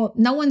 Okay, well,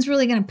 no one's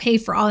really going to pay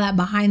for all that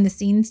behind the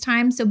scenes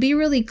time. So be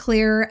really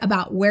clear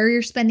about where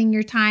you're spending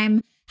your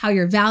time, how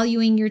you're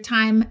valuing your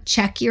time,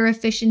 check your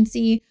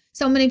efficiency.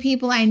 So many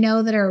people I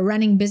know that are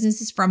running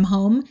businesses from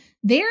home,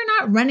 they are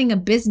not running a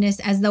business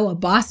as though a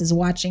boss is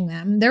watching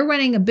them. They're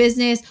running a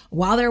business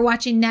while they're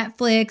watching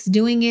Netflix,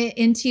 doing it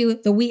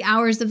into the wee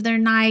hours of their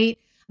night,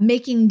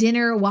 making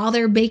dinner while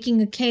they're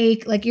baking a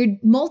cake. Like you're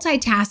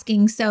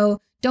multitasking. So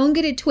don't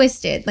get it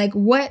twisted. Like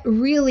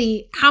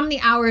how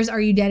many hours are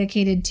you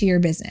dedicated to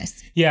your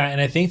business? Yeah. And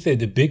I think that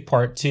the big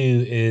part too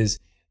is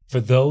for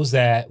those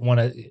that want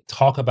to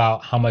talk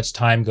about how much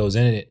time goes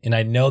in it. And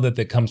I know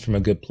that comes from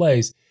a good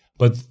place,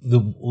 but the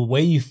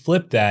way you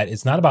flip that,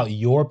 it's not about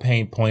your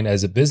pain point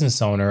as a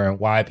business owner and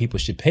why people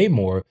should pay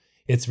more.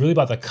 It's really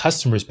about the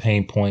customer's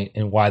pain point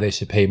and why they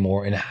should pay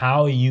more and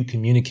how you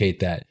communicate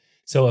that.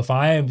 So if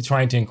I am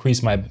trying to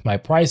increase my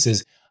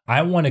prices,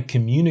 I want to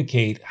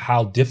communicate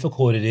how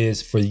difficult it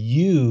is for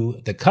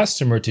you, the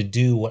customer, to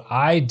do what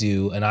I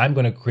do, and I'm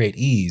going to create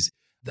ease.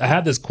 I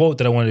have this quote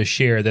that I wanted to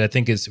share that I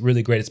think is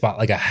really great. It's about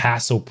like a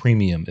hassle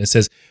premium. It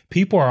says,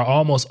 people are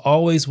almost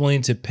always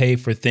willing to pay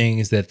for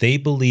things that they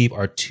believe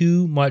are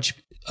too much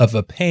of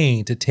a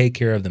pain to take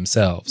care of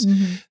themselves.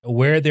 Mm-hmm.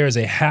 Where there's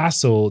a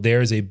hassle,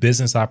 there's a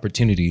business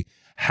opportunity.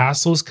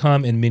 Hassles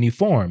come in many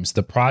forms.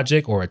 The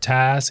project or a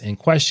task in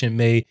question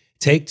may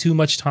take too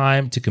much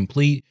time to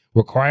complete,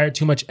 require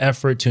too much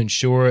effort to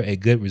ensure a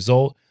good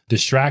result,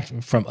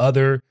 distract from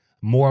other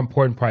more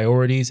important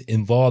priorities,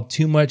 involve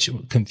too much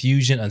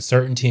confusion,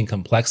 uncertainty, and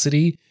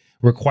complexity,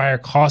 require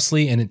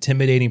costly and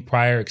intimidating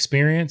prior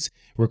experience,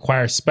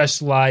 require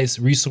specialized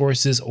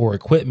resources or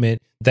equipment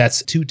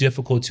that's too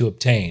difficult to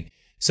obtain.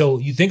 So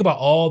you think about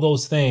all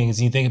those things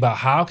and you think about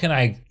how can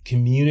I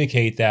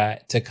communicate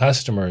that to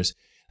customers?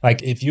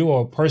 Like if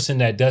you're a person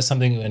that does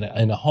something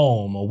in a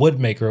home, a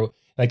woodmaker,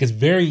 like it's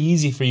very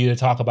easy for you to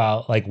talk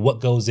about like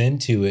what goes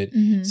into it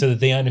so that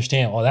they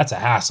understand, oh, that's a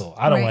hassle.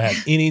 I don't want to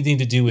have anything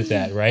to do with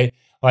that, right?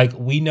 Like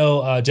we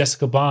know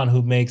Jessica Bond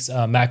who makes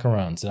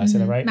macarons. Did I say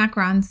that right?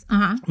 Macarons.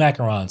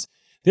 Macarons.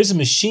 There's a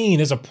machine,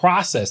 there's a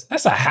process.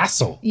 That's a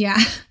hassle. Yeah.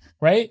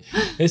 Right?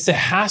 It's a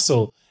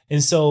hassle.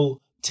 And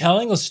so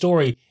telling a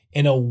story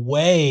in a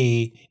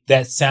way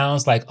that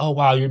sounds like, oh,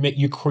 wow,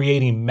 you're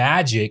creating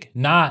magic,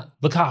 not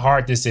look how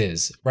hard this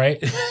is,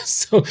 right?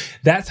 So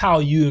that's how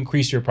you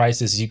increase your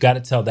prices. You got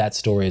to tell that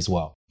story as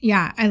well.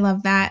 Yeah, I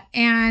love that.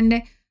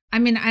 And I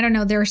mean, I don't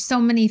know, there are so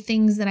many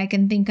things that I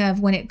can think of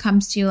when it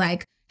comes to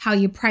like how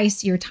you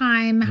price your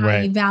time, how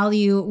you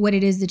value what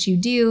it is that you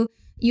do.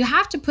 You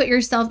have to put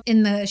yourself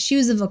in the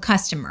shoes of a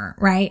customer,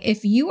 right?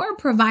 If you are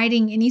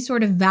providing any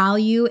sort of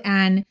value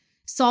and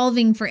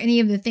solving for any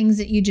of the things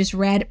that you just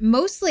read,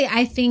 mostly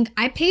I think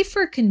I pay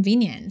for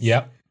convenience.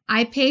 Yep.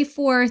 I pay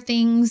for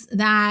things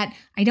that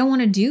I don't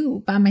want to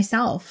do by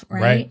myself,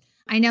 right?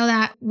 I know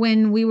that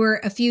when we were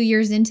a few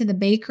years into the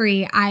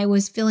bakery, I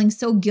was feeling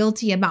so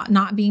guilty about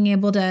not being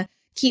able to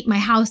keep my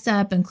house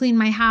up and clean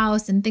my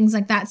house and things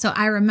like that. So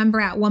I remember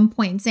at one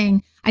point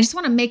saying, I just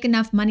want to make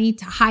enough money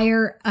to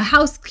hire a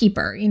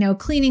housekeeper,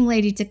 cleaning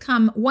lady to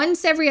come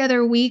once every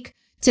other week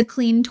to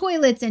clean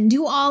toilets and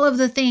do all of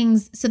the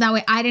things. So that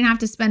way I didn't have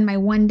to spend my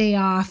one day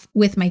off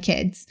with my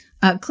kids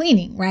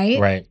cleaning, right?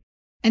 Right.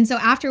 And so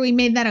after we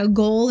made that a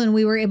goal and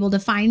we were able to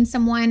find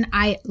someone,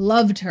 I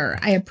loved her.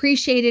 I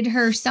appreciated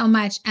her so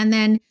much. And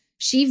then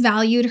she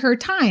valued her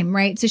time,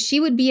 right? So she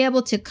would be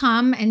able to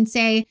come and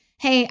say,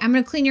 hey, I'm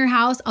going to clean your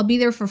house. I'll be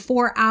there for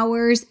 4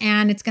 hours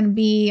and it's going to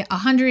be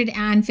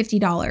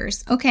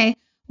 $150. Okay.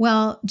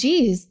 Well,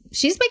 geez,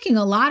 she's making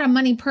a lot of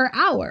money per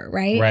hour,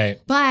 right? Right.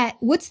 But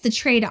what's the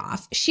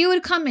trade-off? She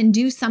would come and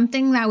do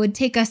something that would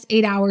take us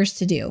 8 hours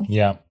to do.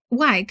 Yeah.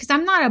 Why? Because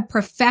I'm not a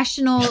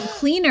professional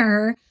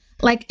cleaner.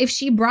 Like if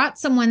she brought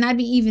someone, that'd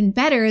be even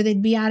better.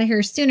 They'd be out of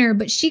here sooner,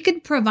 but she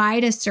could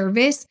provide a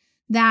service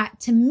that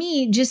to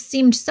me just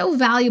seemed so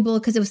valuable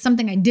because it was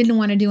something I didn't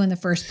want to do in the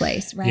first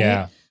place, right?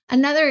 Yeah.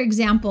 Another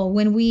example,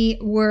 when we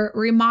were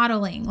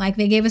remodeling, like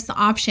they gave us the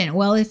option,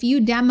 well, if you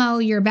demo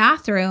your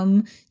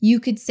bathroom, you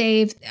could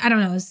save, I don't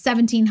know,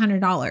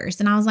 $1,700.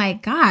 And I was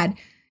like, God,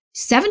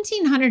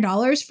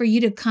 $1,700 for you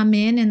to come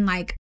in and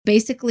like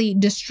basically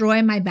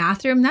destroy my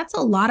bathroom? That's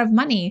a lot of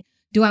money.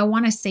 Do I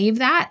want to save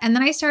that? And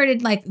then I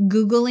started like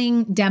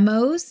Googling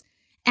demos.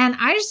 And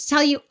I just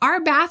tell you, our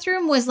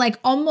bathroom was like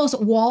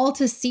almost wall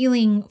to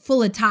ceiling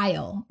full of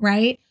tile,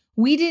 right?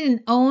 We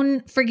didn't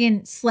own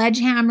friggin'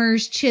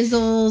 sledgehammers,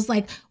 chisels.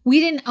 Like we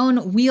didn't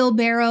own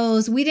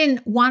wheelbarrows. We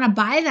didn't want to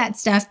buy that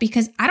stuff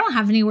because I don't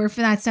have anywhere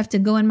for that stuff to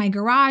go in my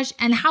garage.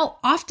 And how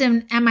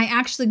often am I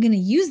actually going to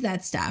use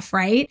that stuff,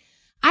 right?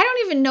 I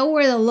don't even know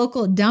where the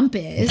local dump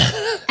is.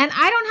 And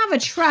I don't have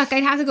a truck.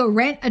 I'd have to go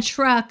rent a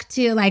truck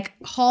to like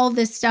haul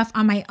this stuff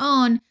on my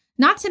own.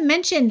 Not to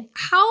mention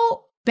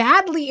how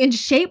badly in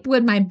shape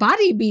would my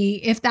body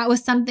be if that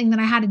was something that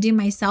I had to do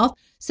myself.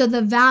 So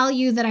the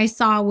value that I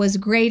saw was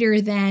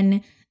greater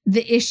than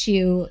the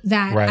issue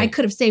that I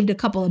could have saved a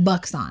couple of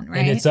bucks on, right?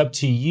 And it's up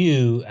to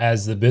you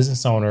as the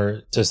business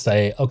owner to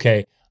say,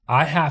 okay,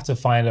 I have to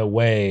find a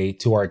way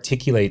to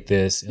articulate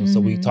this. And so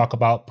we talk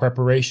about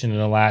preparation in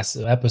the last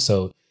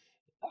episode.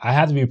 I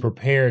have to be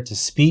prepared to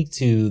speak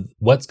to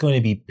what's going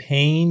to be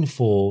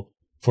painful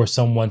for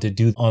someone to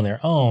do on their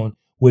own,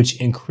 which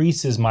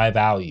increases my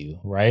value,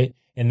 right?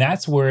 And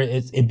that's where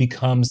it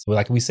becomes,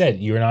 like we said,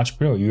 you're an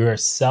entrepreneur, you're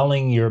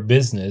selling your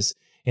business.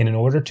 And in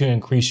order to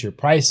increase your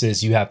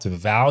prices, you have to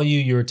value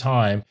your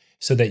time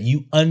so that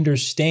you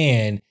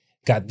understand,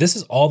 God, this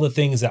is all the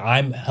things that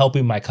I'm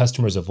helping my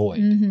customers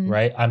avoid,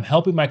 right? I'm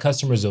helping my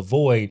customers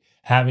avoid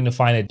having to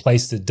find a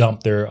place to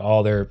dump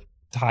all their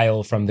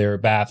tile from their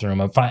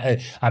bathroom.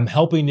 I'm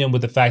helping them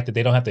with the fact that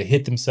they don't have to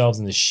hit themselves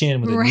in the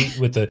shin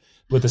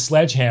with a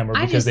sledgehammer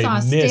because they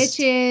missed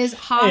stitches,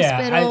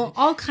 hospital,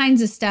 all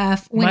kinds of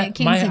stuff when it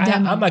came to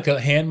demo. I'm like a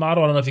hand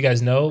model. I don't know if you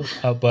guys know,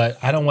 but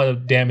I don't want to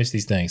damage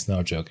these things. No,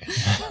 I'm joking.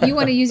 You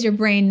want to use your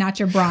brain, not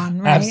your brawn,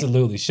 right?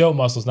 Absolutely. Show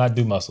muscles, not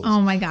do muscles.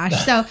 Oh my gosh.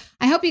 So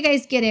I hope you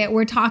guys get it.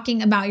 We're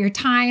talking about your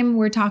time.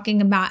 We're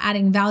talking about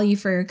adding value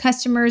for your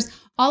customers.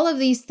 All of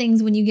these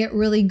things, when you get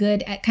really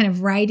good at kind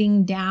of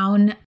writing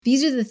down,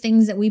 these are the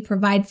things that we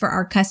provide for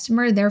our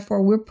customer.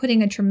 Therefore, we're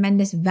putting a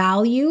tremendous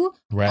value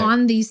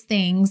on these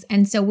things.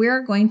 And so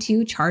we're going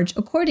to charge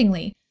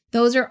accordingly.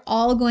 Those are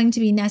all going to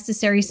be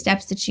necessary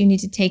steps that you need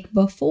to take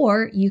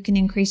before you can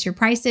increase your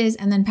prices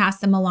and then pass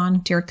them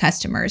along to your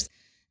customers.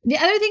 The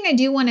other thing I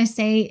do want to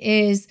say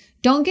is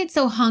don't get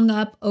so hung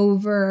up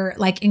over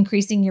like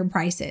increasing your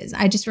prices.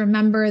 I just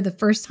remember the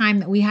first time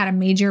that we had a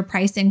major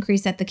price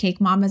increase at the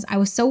Cake Mamas, I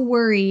was so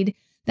worried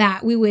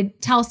that we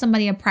would tell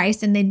somebody a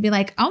price and they'd be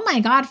like, oh my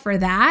God, for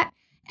that.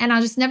 And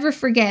I'll just never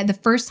forget the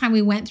first time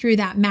we went through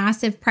that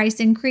massive price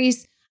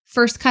increase,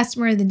 first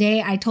customer of the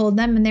day, I told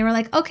them and they were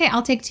like, okay,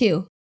 I'll take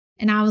 2.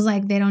 And I was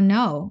like, they don't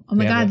know. Oh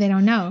my God, they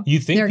don't know. You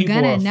think they're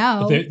gonna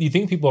know? You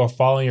think people are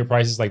following your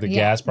prices like the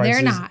gas prices?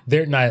 They're not.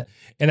 They're not.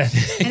 And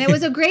it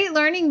was a great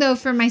learning though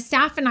for my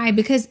staff and I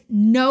because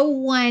no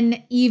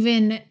one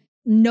even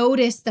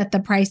noticed that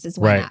the prices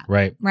went up.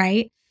 Right.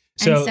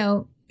 And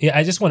so yeah,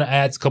 I just want to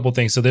add a couple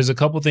things. So there's a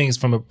couple things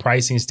from a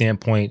pricing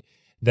standpoint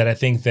that I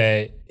think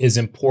that is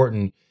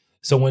important.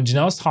 So when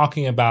Janelle's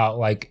talking about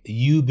like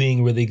you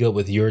being really good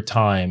with your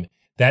time,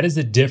 that is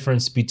the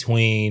difference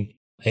between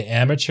an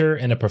amateur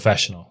and a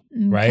professional,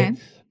 right?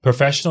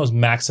 Professionals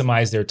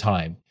maximize their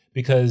time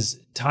because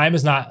time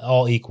is not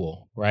all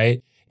equal,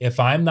 right? If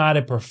I'm not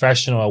a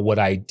professional at what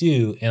I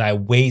do and I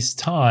waste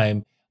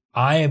time,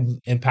 I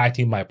am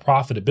impacting my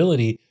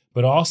profitability,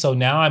 but also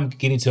now I'm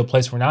getting to a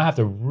place where now I have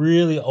to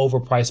really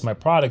overprice my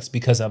products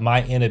because of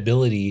my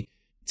inability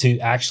to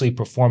actually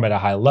perform at a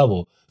high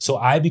level. So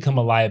I become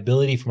a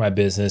liability for my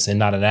business and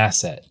not an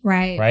asset,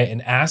 right?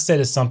 An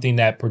asset is something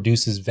that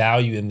produces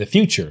value in the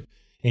future.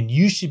 And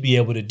you should be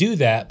able to do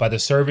that by the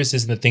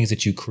services and the things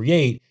that you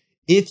create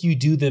if you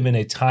do them in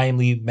a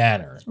timely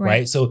manner,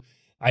 right? So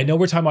I know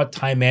we're talking about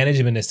time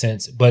management in a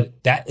sense,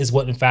 but that is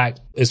what, in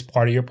fact, is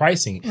part of your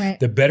pricing.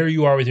 The better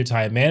you are with your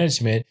time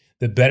management,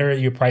 the better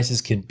your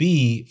prices can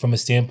be from a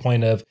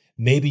standpoint of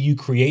maybe you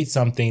create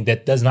something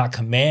that does not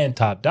command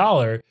top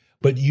dollar,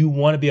 but you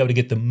want to be able to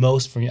get the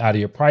most out of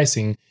your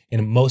pricing and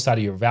the most out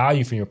of your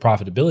value from your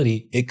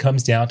profitability. It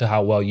comes down to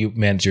how well you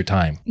manage your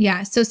time.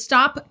 Yeah. So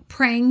stop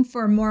praying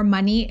for more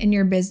money in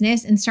your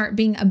business and start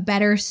being a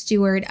better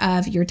steward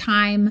of your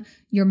time,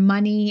 your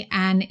money,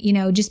 and,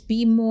 just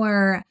be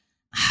more,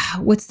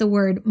 what's the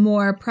word?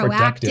 More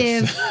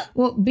proactive.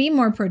 Well, be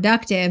more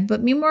productive,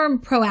 but be more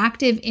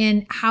proactive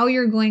in how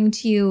you're going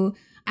to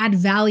add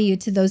value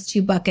to those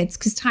two buckets,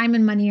 because time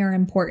and money are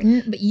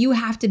important, but you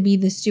have to be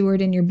the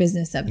steward in your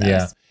business of those.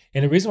 Yeah.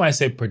 And the reason why I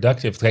say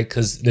productive,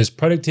 because there's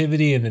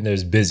productivity and then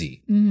there's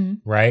busy,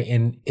 right?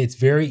 And it's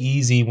very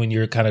easy when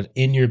you're kind of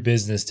in your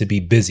business to be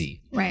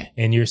busy. Right.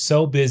 And you're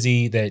so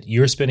busy that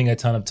you're spending a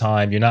ton of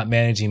time. You're not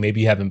managing.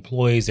 Maybe you have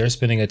employees. They're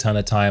spending a ton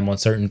of time on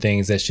certain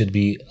things that should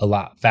be a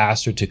lot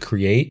faster to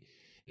create.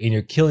 And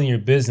you're killing your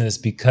business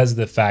because of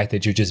the fact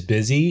that you're just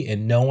busy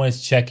and no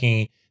one's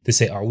checking to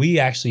say, are we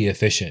actually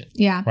efficient?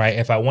 Yeah. Right.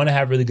 If I want to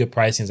have really good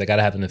pricings, I got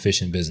to have an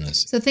efficient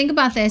business. So think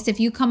about this. If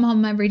you come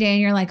home every day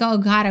and you're like, oh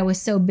God, I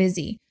was so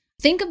busy.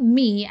 Think of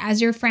me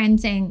as your friend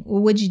saying,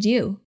 well, what'd you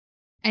do?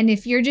 And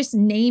if you're just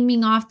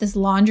naming off this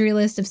laundry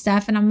list of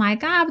stuff and I'm like,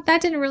 but that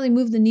didn't really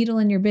move the needle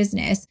in your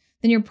business,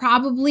 then you're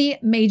probably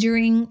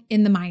majoring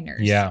in the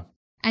minors. Yeah.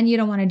 And you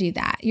don't want to do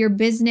that. Your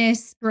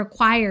business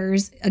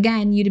requires,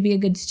 again, you to be a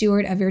good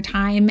steward of your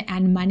time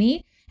and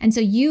money. And so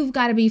you've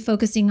got to be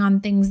focusing on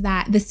things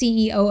that the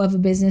CEO of a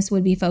business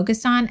would be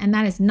focused on. And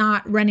that is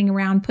not running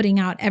around putting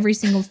out every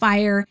single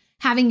fire,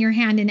 having your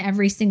hand in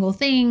every single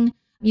thing.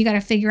 You got to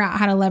figure out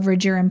how to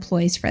leverage your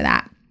employees for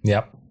that.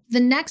 Yep. The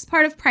next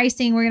part of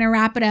pricing, we're going to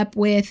wrap it up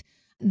with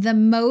the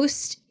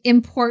most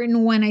important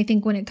one, I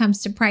think, when it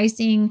comes to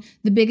pricing,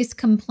 the biggest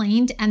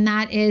complaint. And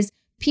that is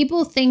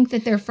people think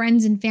that their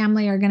friends and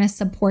family are going to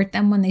support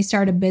them when they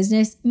start a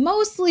business,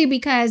 mostly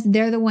because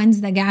they're the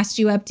ones that gassed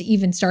you up to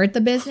even start the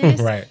business.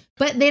 Right.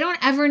 But they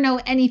don't ever know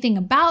anything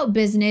about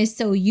business.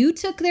 So you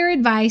took their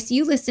advice,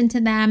 you listened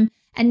to them,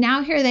 and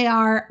now here they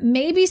are,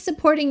 maybe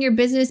supporting your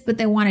business, but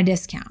they want a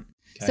discount.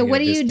 So what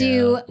do you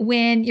do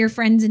when your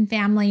friends and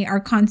family are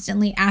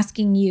constantly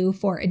asking you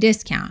for a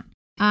discount?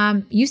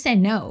 You say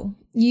no.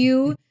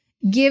 You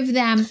give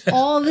them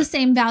all the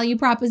same value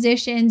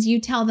propositions. You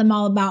tell them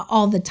all about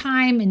all the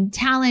time and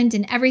talent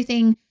and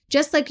everything,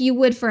 just like you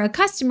would for a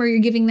customer. You're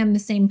giving them the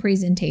same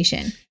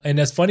presentation. And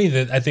that's funny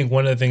that I think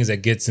one of the things that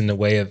gets in the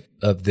way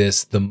of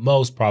this the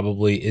most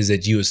probably is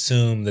that you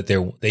assume that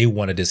they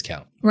want a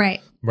discount.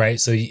 Right. Right.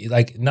 So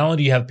not only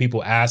do you have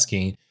people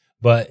asking,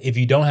 but if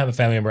you don't have a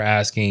family member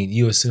asking,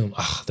 you assume,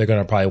 they're going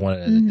to probably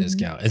want a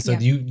discount. And so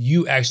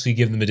you actually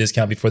give them a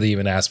discount before they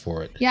even ask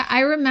for it. Yeah.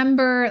 I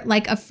remember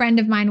a friend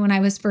of mine when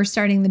I was first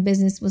starting the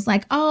business was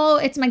like,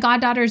 oh, it's my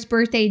goddaughter's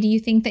birthday. Do you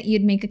think that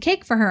you'd make a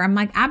cake for her? I'm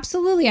like,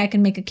 absolutely. I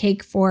can make a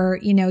cake for,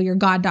 your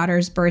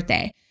goddaughter's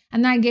birthday.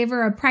 And then I gave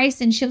her a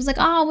price and she was like,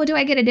 oh, well, do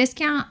I get a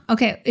discount?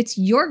 Okay, it's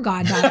your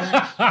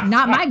goddaughter,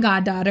 not my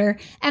goddaughter.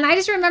 And I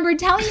just remember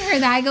telling her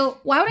that. I go,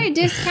 why would I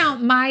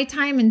discount my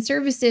time and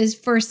services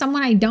for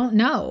someone I don't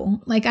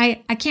know?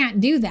 I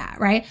can't do that,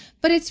 right?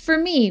 But it's for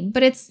me,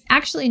 but it's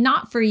actually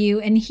not for you.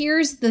 And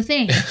here's the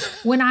thing.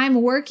 When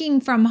I'm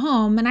working from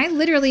home, and I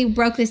literally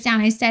broke this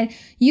down, I said,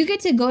 you get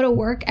to go to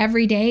work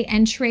every day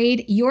and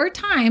trade your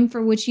time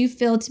for which you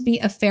feel to be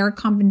a fair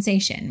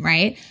compensation,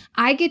 right?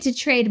 I get to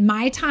trade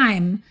my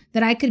time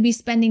that I could be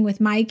spending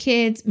with my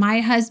kids, my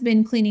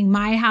husband, cleaning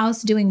my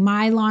house, doing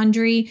my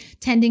laundry,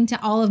 tending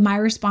to all of my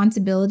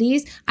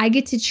responsibilities. I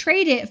get to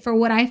trade it for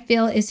what I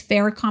feel is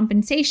fair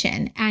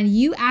compensation. And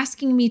you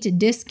asking me to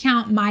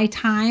discount my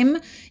time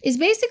is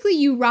basically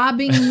you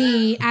robbing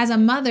me as a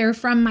mother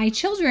from my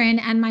children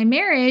and my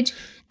marriage.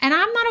 And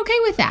I'm not okay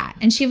with that.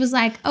 And she was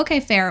like, okay,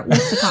 fair.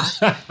 What's the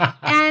cost?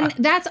 And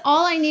that's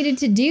all I needed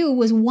to do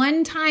was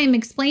one time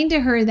explain to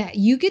her that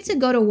you get to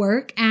go to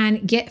work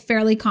and get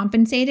fairly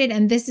compensated.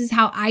 And this is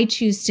how I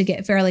choose to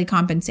get fairly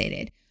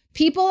compensated.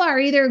 People are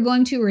either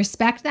going to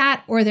respect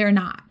that or they're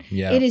not.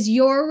 Yeah. It is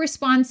your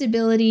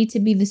responsibility to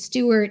be the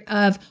steward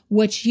of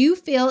what you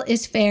feel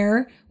is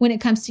fair when it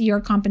comes to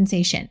your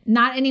compensation,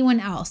 not anyone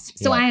else.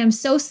 So I am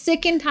so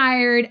sick and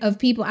tired of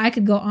people. I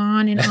could go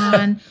on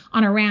and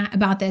on a rant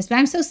about this, but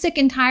I'm so sick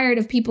and tired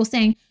of people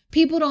saying,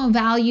 people don't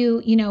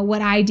value,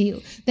 what I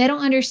do. They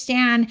don't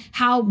understand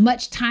how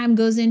much time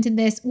goes into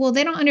this. Well,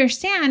 they don't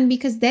understand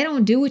because they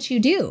don't do what you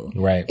do.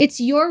 Right. It's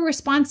your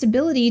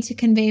responsibility to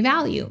convey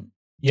value.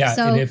 Yeah.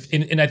 So,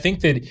 and I think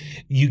that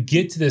you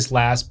get to this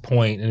last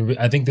point, and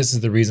I think this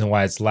is the reason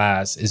why it's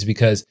last, is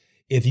because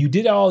if you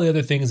did all the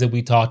other things that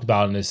we talked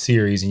about in this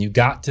series and you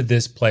got to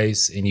this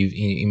place and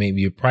you maybe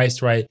you're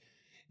priced right,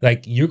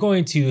 you're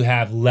going to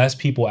have less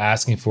people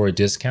asking for a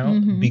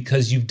discount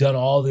because you've done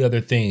all the other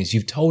things.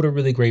 You've told a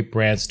really great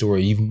brand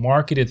story. You've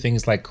marketed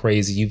things like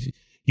crazy.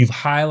 You've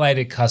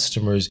highlighted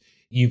customers.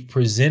 You've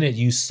presented,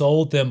 you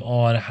sold them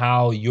on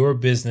how your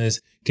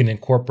business can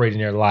incorporate in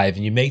their life,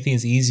 and you make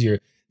things easier.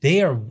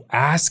 They are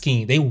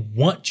asking, they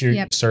want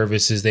your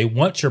services, they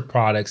want your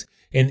products,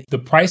 and the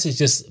price is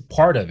just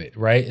part of it,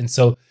 right? And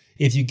so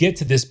if you get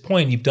to this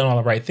point, you've done all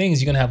the right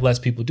things, you're going to have less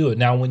people do it.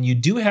 Now, when you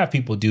do have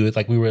people do it,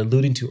 like we were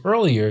alluding to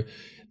earlier,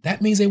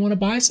 that means they want to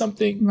buy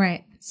something.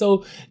 Right.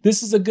 So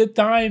this is a good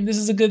time. This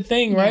is a good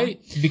thing, right?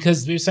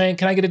 Because you're saying,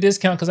 can I get a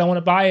discount because I want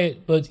to buy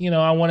it? But,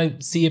 I want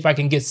to see if I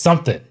can get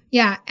something.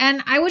 Yeah.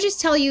 And I would just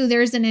tell you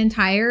there's an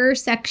entire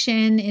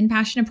section in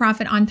Passion to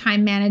Profit on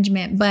time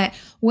management. But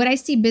what I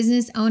see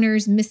business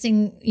owners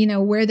missing,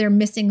 where they're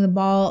missing the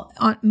ball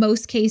on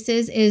most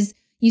cases is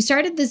you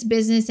started this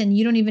business and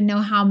you don't even know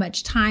how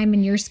much time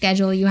in your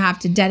schedule you have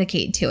to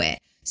dedicate to it.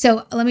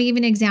 So let me give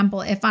you an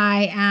example. If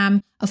I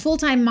am a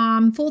full-time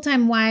mom,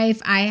 full-time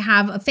wife, I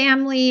have a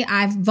family,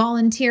 I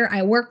volunteer,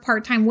 I work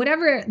part-time,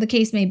 whatever the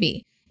case may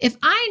be. If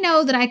I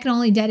know that I can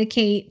only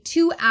dedicate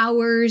 2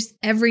 hours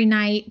every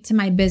night to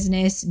my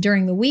business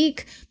during the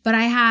week, but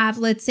I have,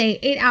 let's say,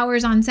 8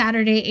 hours on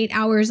Saturday, 8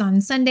 hours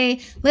on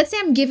Sunday, let's say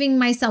I'm giving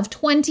myself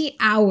 20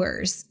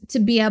 hours to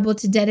be able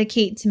to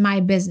dedicate to my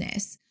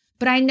business.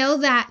 But I know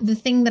that the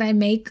thing that I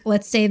make,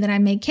 let's say that I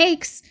make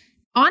cakes,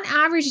 on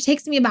average, it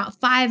takes me about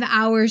 5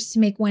 hours to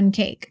make one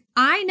cake.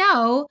 I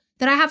know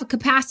that I have a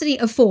capacity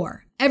of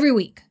 4 every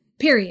week,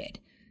 period.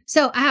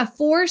 So I have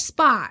 4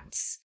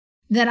 spots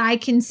that I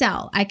can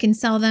sell. I can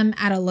sell them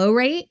at a low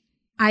rate.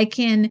 I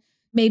can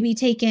maybe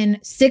take in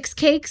 6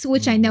 cakes,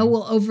 which I know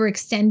will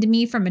overextend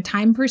me from a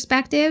time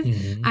perspective.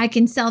 I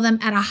can sell them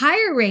at a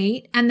higher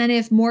rate. And then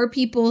if more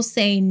people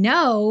say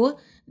no,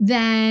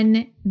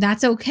 then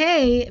that's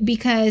okay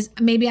because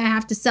maybe I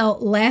have to sell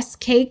less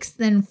cakes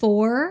than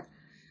 4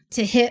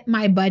 to hit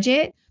my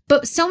budget.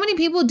 But so many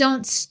people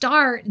don't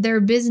start their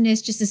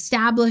business just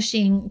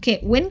establishing, okay,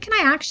 when can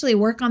I actually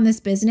work on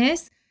this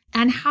business?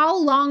 And how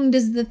long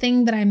does the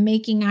thing that I'm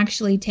making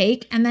actually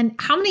take? And then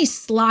how many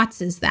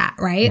slots is that,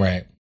 right?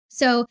 Right.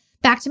 So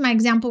back to my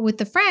example with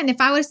the friend, if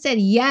I would have said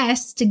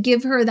yes to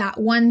give her that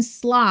 1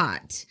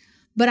 slot,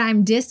 but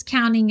I'm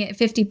discounting it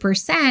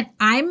 50%,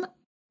 I'm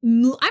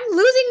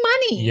losing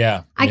money.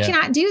 Yeah. I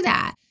cannot do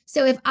that.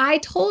 So if I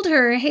told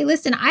her, hey,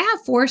 listen, I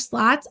have 4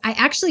 slots, I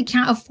actually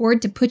can't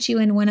afford to put you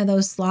in one of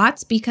those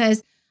slots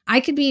because I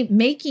could be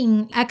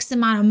making X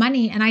amount of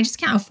money and I just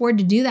can't afford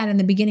to do that in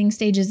the beginning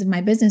stages of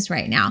my business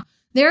right now.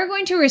 They're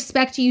going to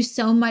respect you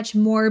so much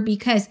more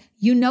because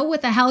you know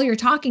what the hell you're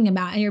talking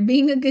about and you're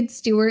being a good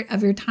steward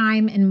of your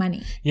time and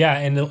money. Yeah.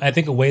 And I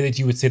think a way that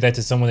you would say that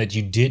to someone that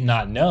you did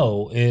not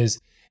know is,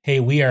 hey,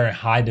 we are in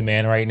high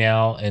demand right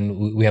now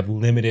and we have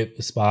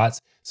limited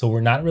spots. So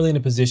we're not really in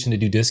a position to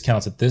do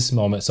discounts at this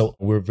moment. So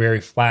we're very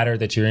flattered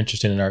that you're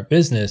interested in our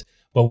business,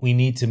 but we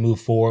need to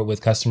move forward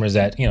with customers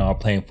that, are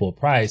paying full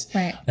price.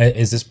 Right.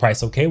 Is this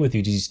price okay with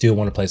you? Do you still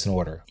want to place an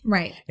order?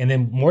 Right. And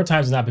then more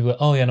times than not, people are,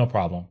 oh yeah, no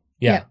problem.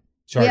 Yeah. Yep.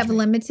 We have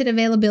limited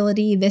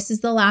availability. This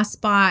is the last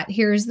spot.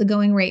 Here's the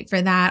going rate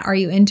for that. Are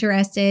you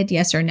interested?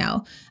 Yes or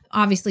no?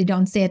 Obviously,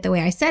 don't say it the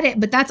way I said it,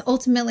 but that's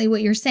ultimately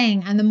what you're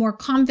saying. And the more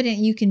confident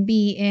you can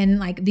be in,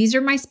 like, these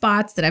are my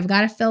spots that I've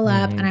got to fill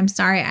up, and I'm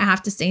sorry, I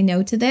have to say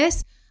no to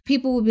this,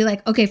 people will be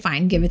like, okay,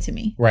 fine, give it to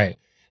me. Right.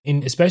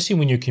 And especially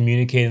when you're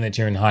communicating that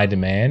you're in high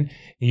demand,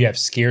 you have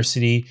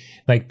scarcity,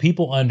 like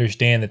people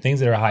understand that things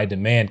that are high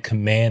demand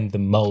command the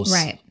most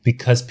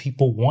because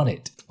people want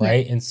it.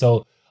 Right. Yeah. And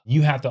so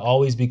you have to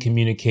always be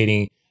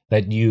communicating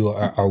that you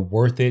are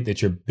worth it,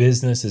 that your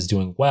business is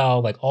doing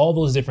well. Like all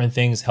those different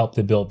things help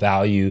to build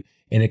value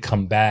and to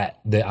combat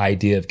the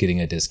idea of getting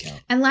a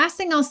discount. And last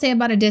thing I'll say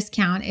about a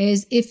discount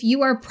is if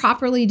you are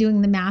properly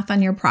doing the math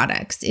on your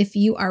products, if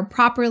you are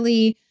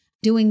properly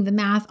doing the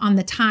math on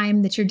the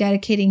time that you're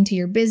dedicating to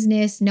your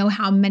business, know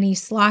how many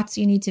slots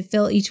you need to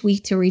fill each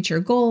week to reach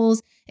your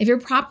goals, if you're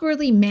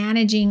properly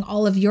managing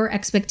all of your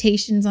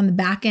expectations on the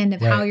back end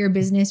of how your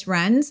business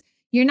runs,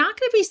 you're not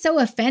going to be so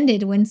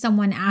offended when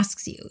someone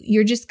asks you.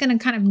 You're just going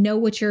to kind of know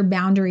what your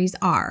boundaries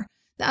are.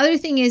 The other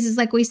thing is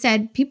like we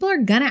said, people are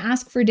going to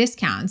ask for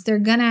discounts. They're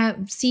going to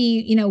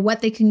see,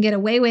 what they can get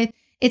away with.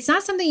 It's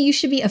not something you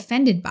should be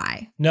offended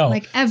by. No.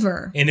 Like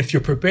ever. And if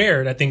you're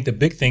prepared, I think the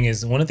big thing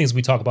is one of the things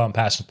we talk about in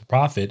Passion to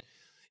Profit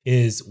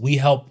is we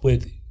help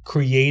with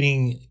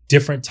creating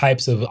different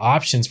types of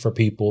options for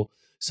people.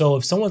 So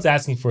if someone's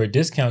asking for a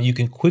discount, you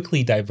can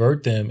quickly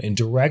divert them and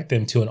direct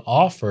them to an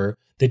offer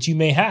that you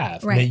may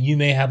have. That you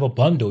may have a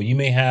bundle. You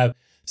may have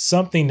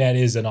something that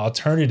is an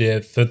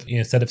alternative for,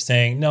 instead of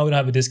saying, no, we don't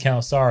have a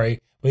discount, sorry.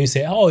 But you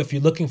say, oh, if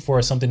you're looking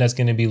for something that's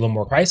going to be a little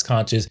more price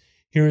conscious,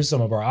 here's some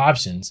of our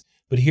options.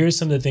 But here's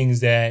some of the things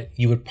that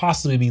you would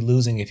possibly be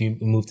losing if you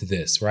move to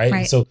this, right?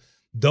 And so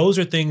those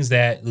are things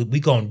that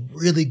we go in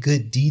really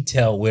good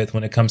detail with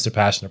when it comes to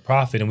Passion to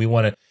Profit. And we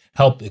want to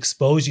help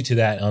expose you to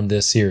that on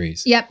this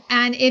series. Yep.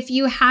 And if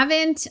you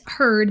haven't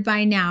heard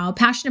by now,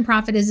 Passion to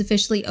Profit is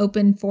officially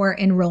open for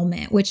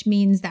enrollment, which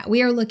means that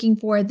we are looking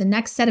for the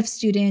next set of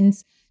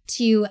students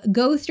to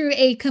go through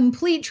a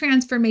complete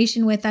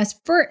transformation with us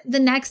for the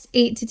next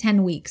 8 to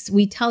 10 weeks.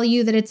 We tell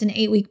you that it's an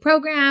 8-week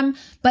program,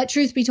 but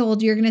truth be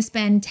told, you're going to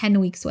spend 10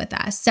 weeks with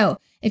us. So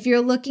if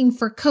you're looking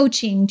for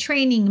coaching,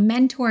 training,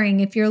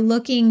 mentoring, if you're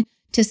looking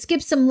to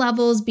skip some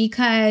levels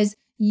because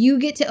you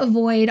get to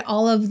avoid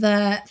all of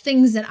the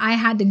things that I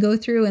had to go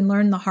through and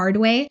learn the hard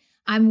way,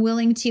 I'm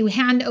willing to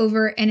hand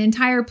over an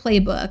entire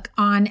playbook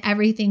on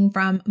everything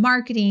from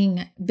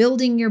marketing,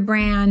 building your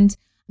brand,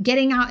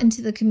 getting out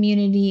into the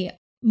community,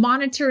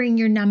 monitoring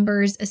your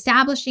numbers,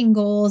 establishing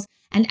goals,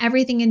 and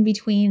everything in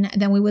between,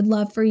 then we would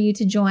love for you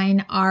to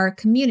join our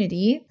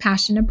community,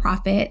 Passion to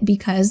Profit,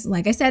 because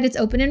like I said, it's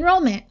open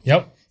enrollment.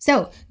 Yep.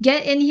 So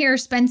get in here,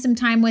 spend some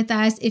time with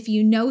us. If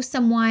you know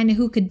someone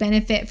who could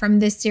benefit from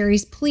this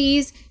series,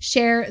 please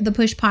share the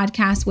Push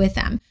Podcast with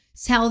them.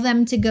 Tell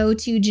them to go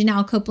to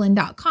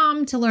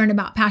JanelleCopeland.com to learn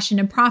about Passion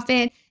to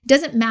Profit.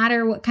 Doesn't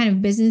matter what kind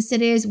of business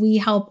it is. We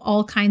help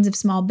all kinds of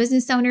small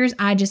business owners.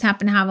 I just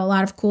happen to have a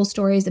lot of cool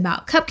stories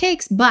about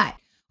cupcakes, but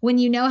when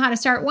you know how to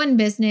start one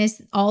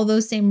business, all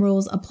those same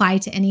rules apply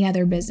to any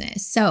other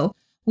business. So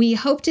we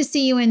hope to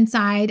see you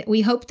inside.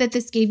 We hope that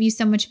this gave you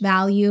so much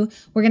value.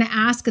 We're going to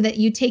ask that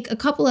you take a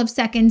couple of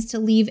seconds to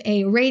leave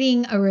a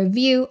rating, a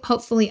review,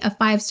 hopefully a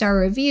 5-star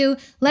review.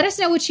 Let us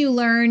know what you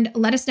learned.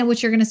 Let us know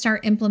what you're going to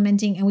start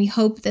implementing. And we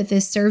hope that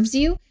this serves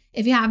you.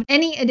 If you have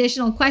any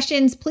additional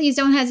questions, please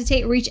don't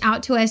hesitate. Reach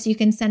out to us. You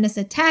can send us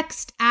a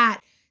text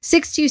at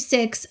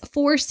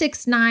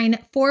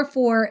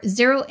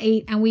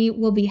 626-469-4408, and we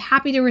will be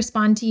happy to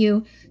respond to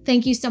you.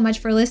 Thank you so much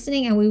for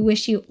listening, and we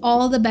wish you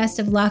all the best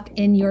of luck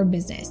in your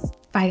business.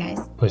 Bye,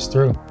 guys. Push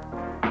through.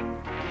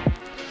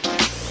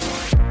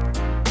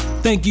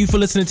 Thank you for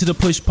listening to the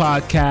Push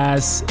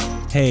Podcast.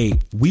 Hey,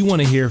 we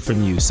want to hear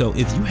from you. So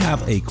if you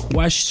have a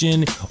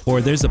question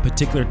or there's a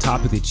particular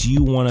topic that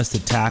you want us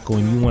to tackle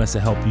and you want us to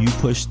help you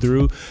push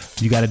through,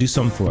 you got to do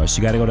something for us.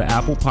 You got to go to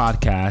Apple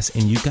Podcasts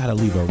and you got to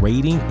leave a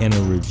rating and a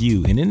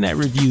review. And in that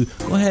review,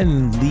 go ahead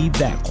and leave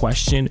that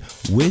question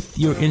with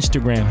your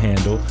Instagram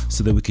handle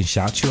so that we can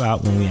shout you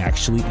out when we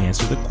actually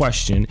answer the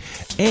question.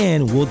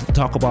 And we'll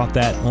talk about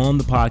that on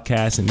the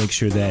podcast and make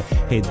sure that,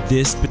 hey,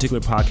 this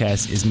particular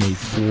podcast is made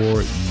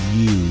for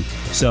you.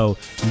 So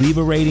leave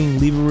a rating,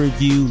 leave a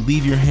review,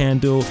 leave your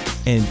handle,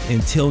 and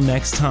until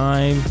next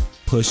time,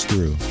 push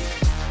through.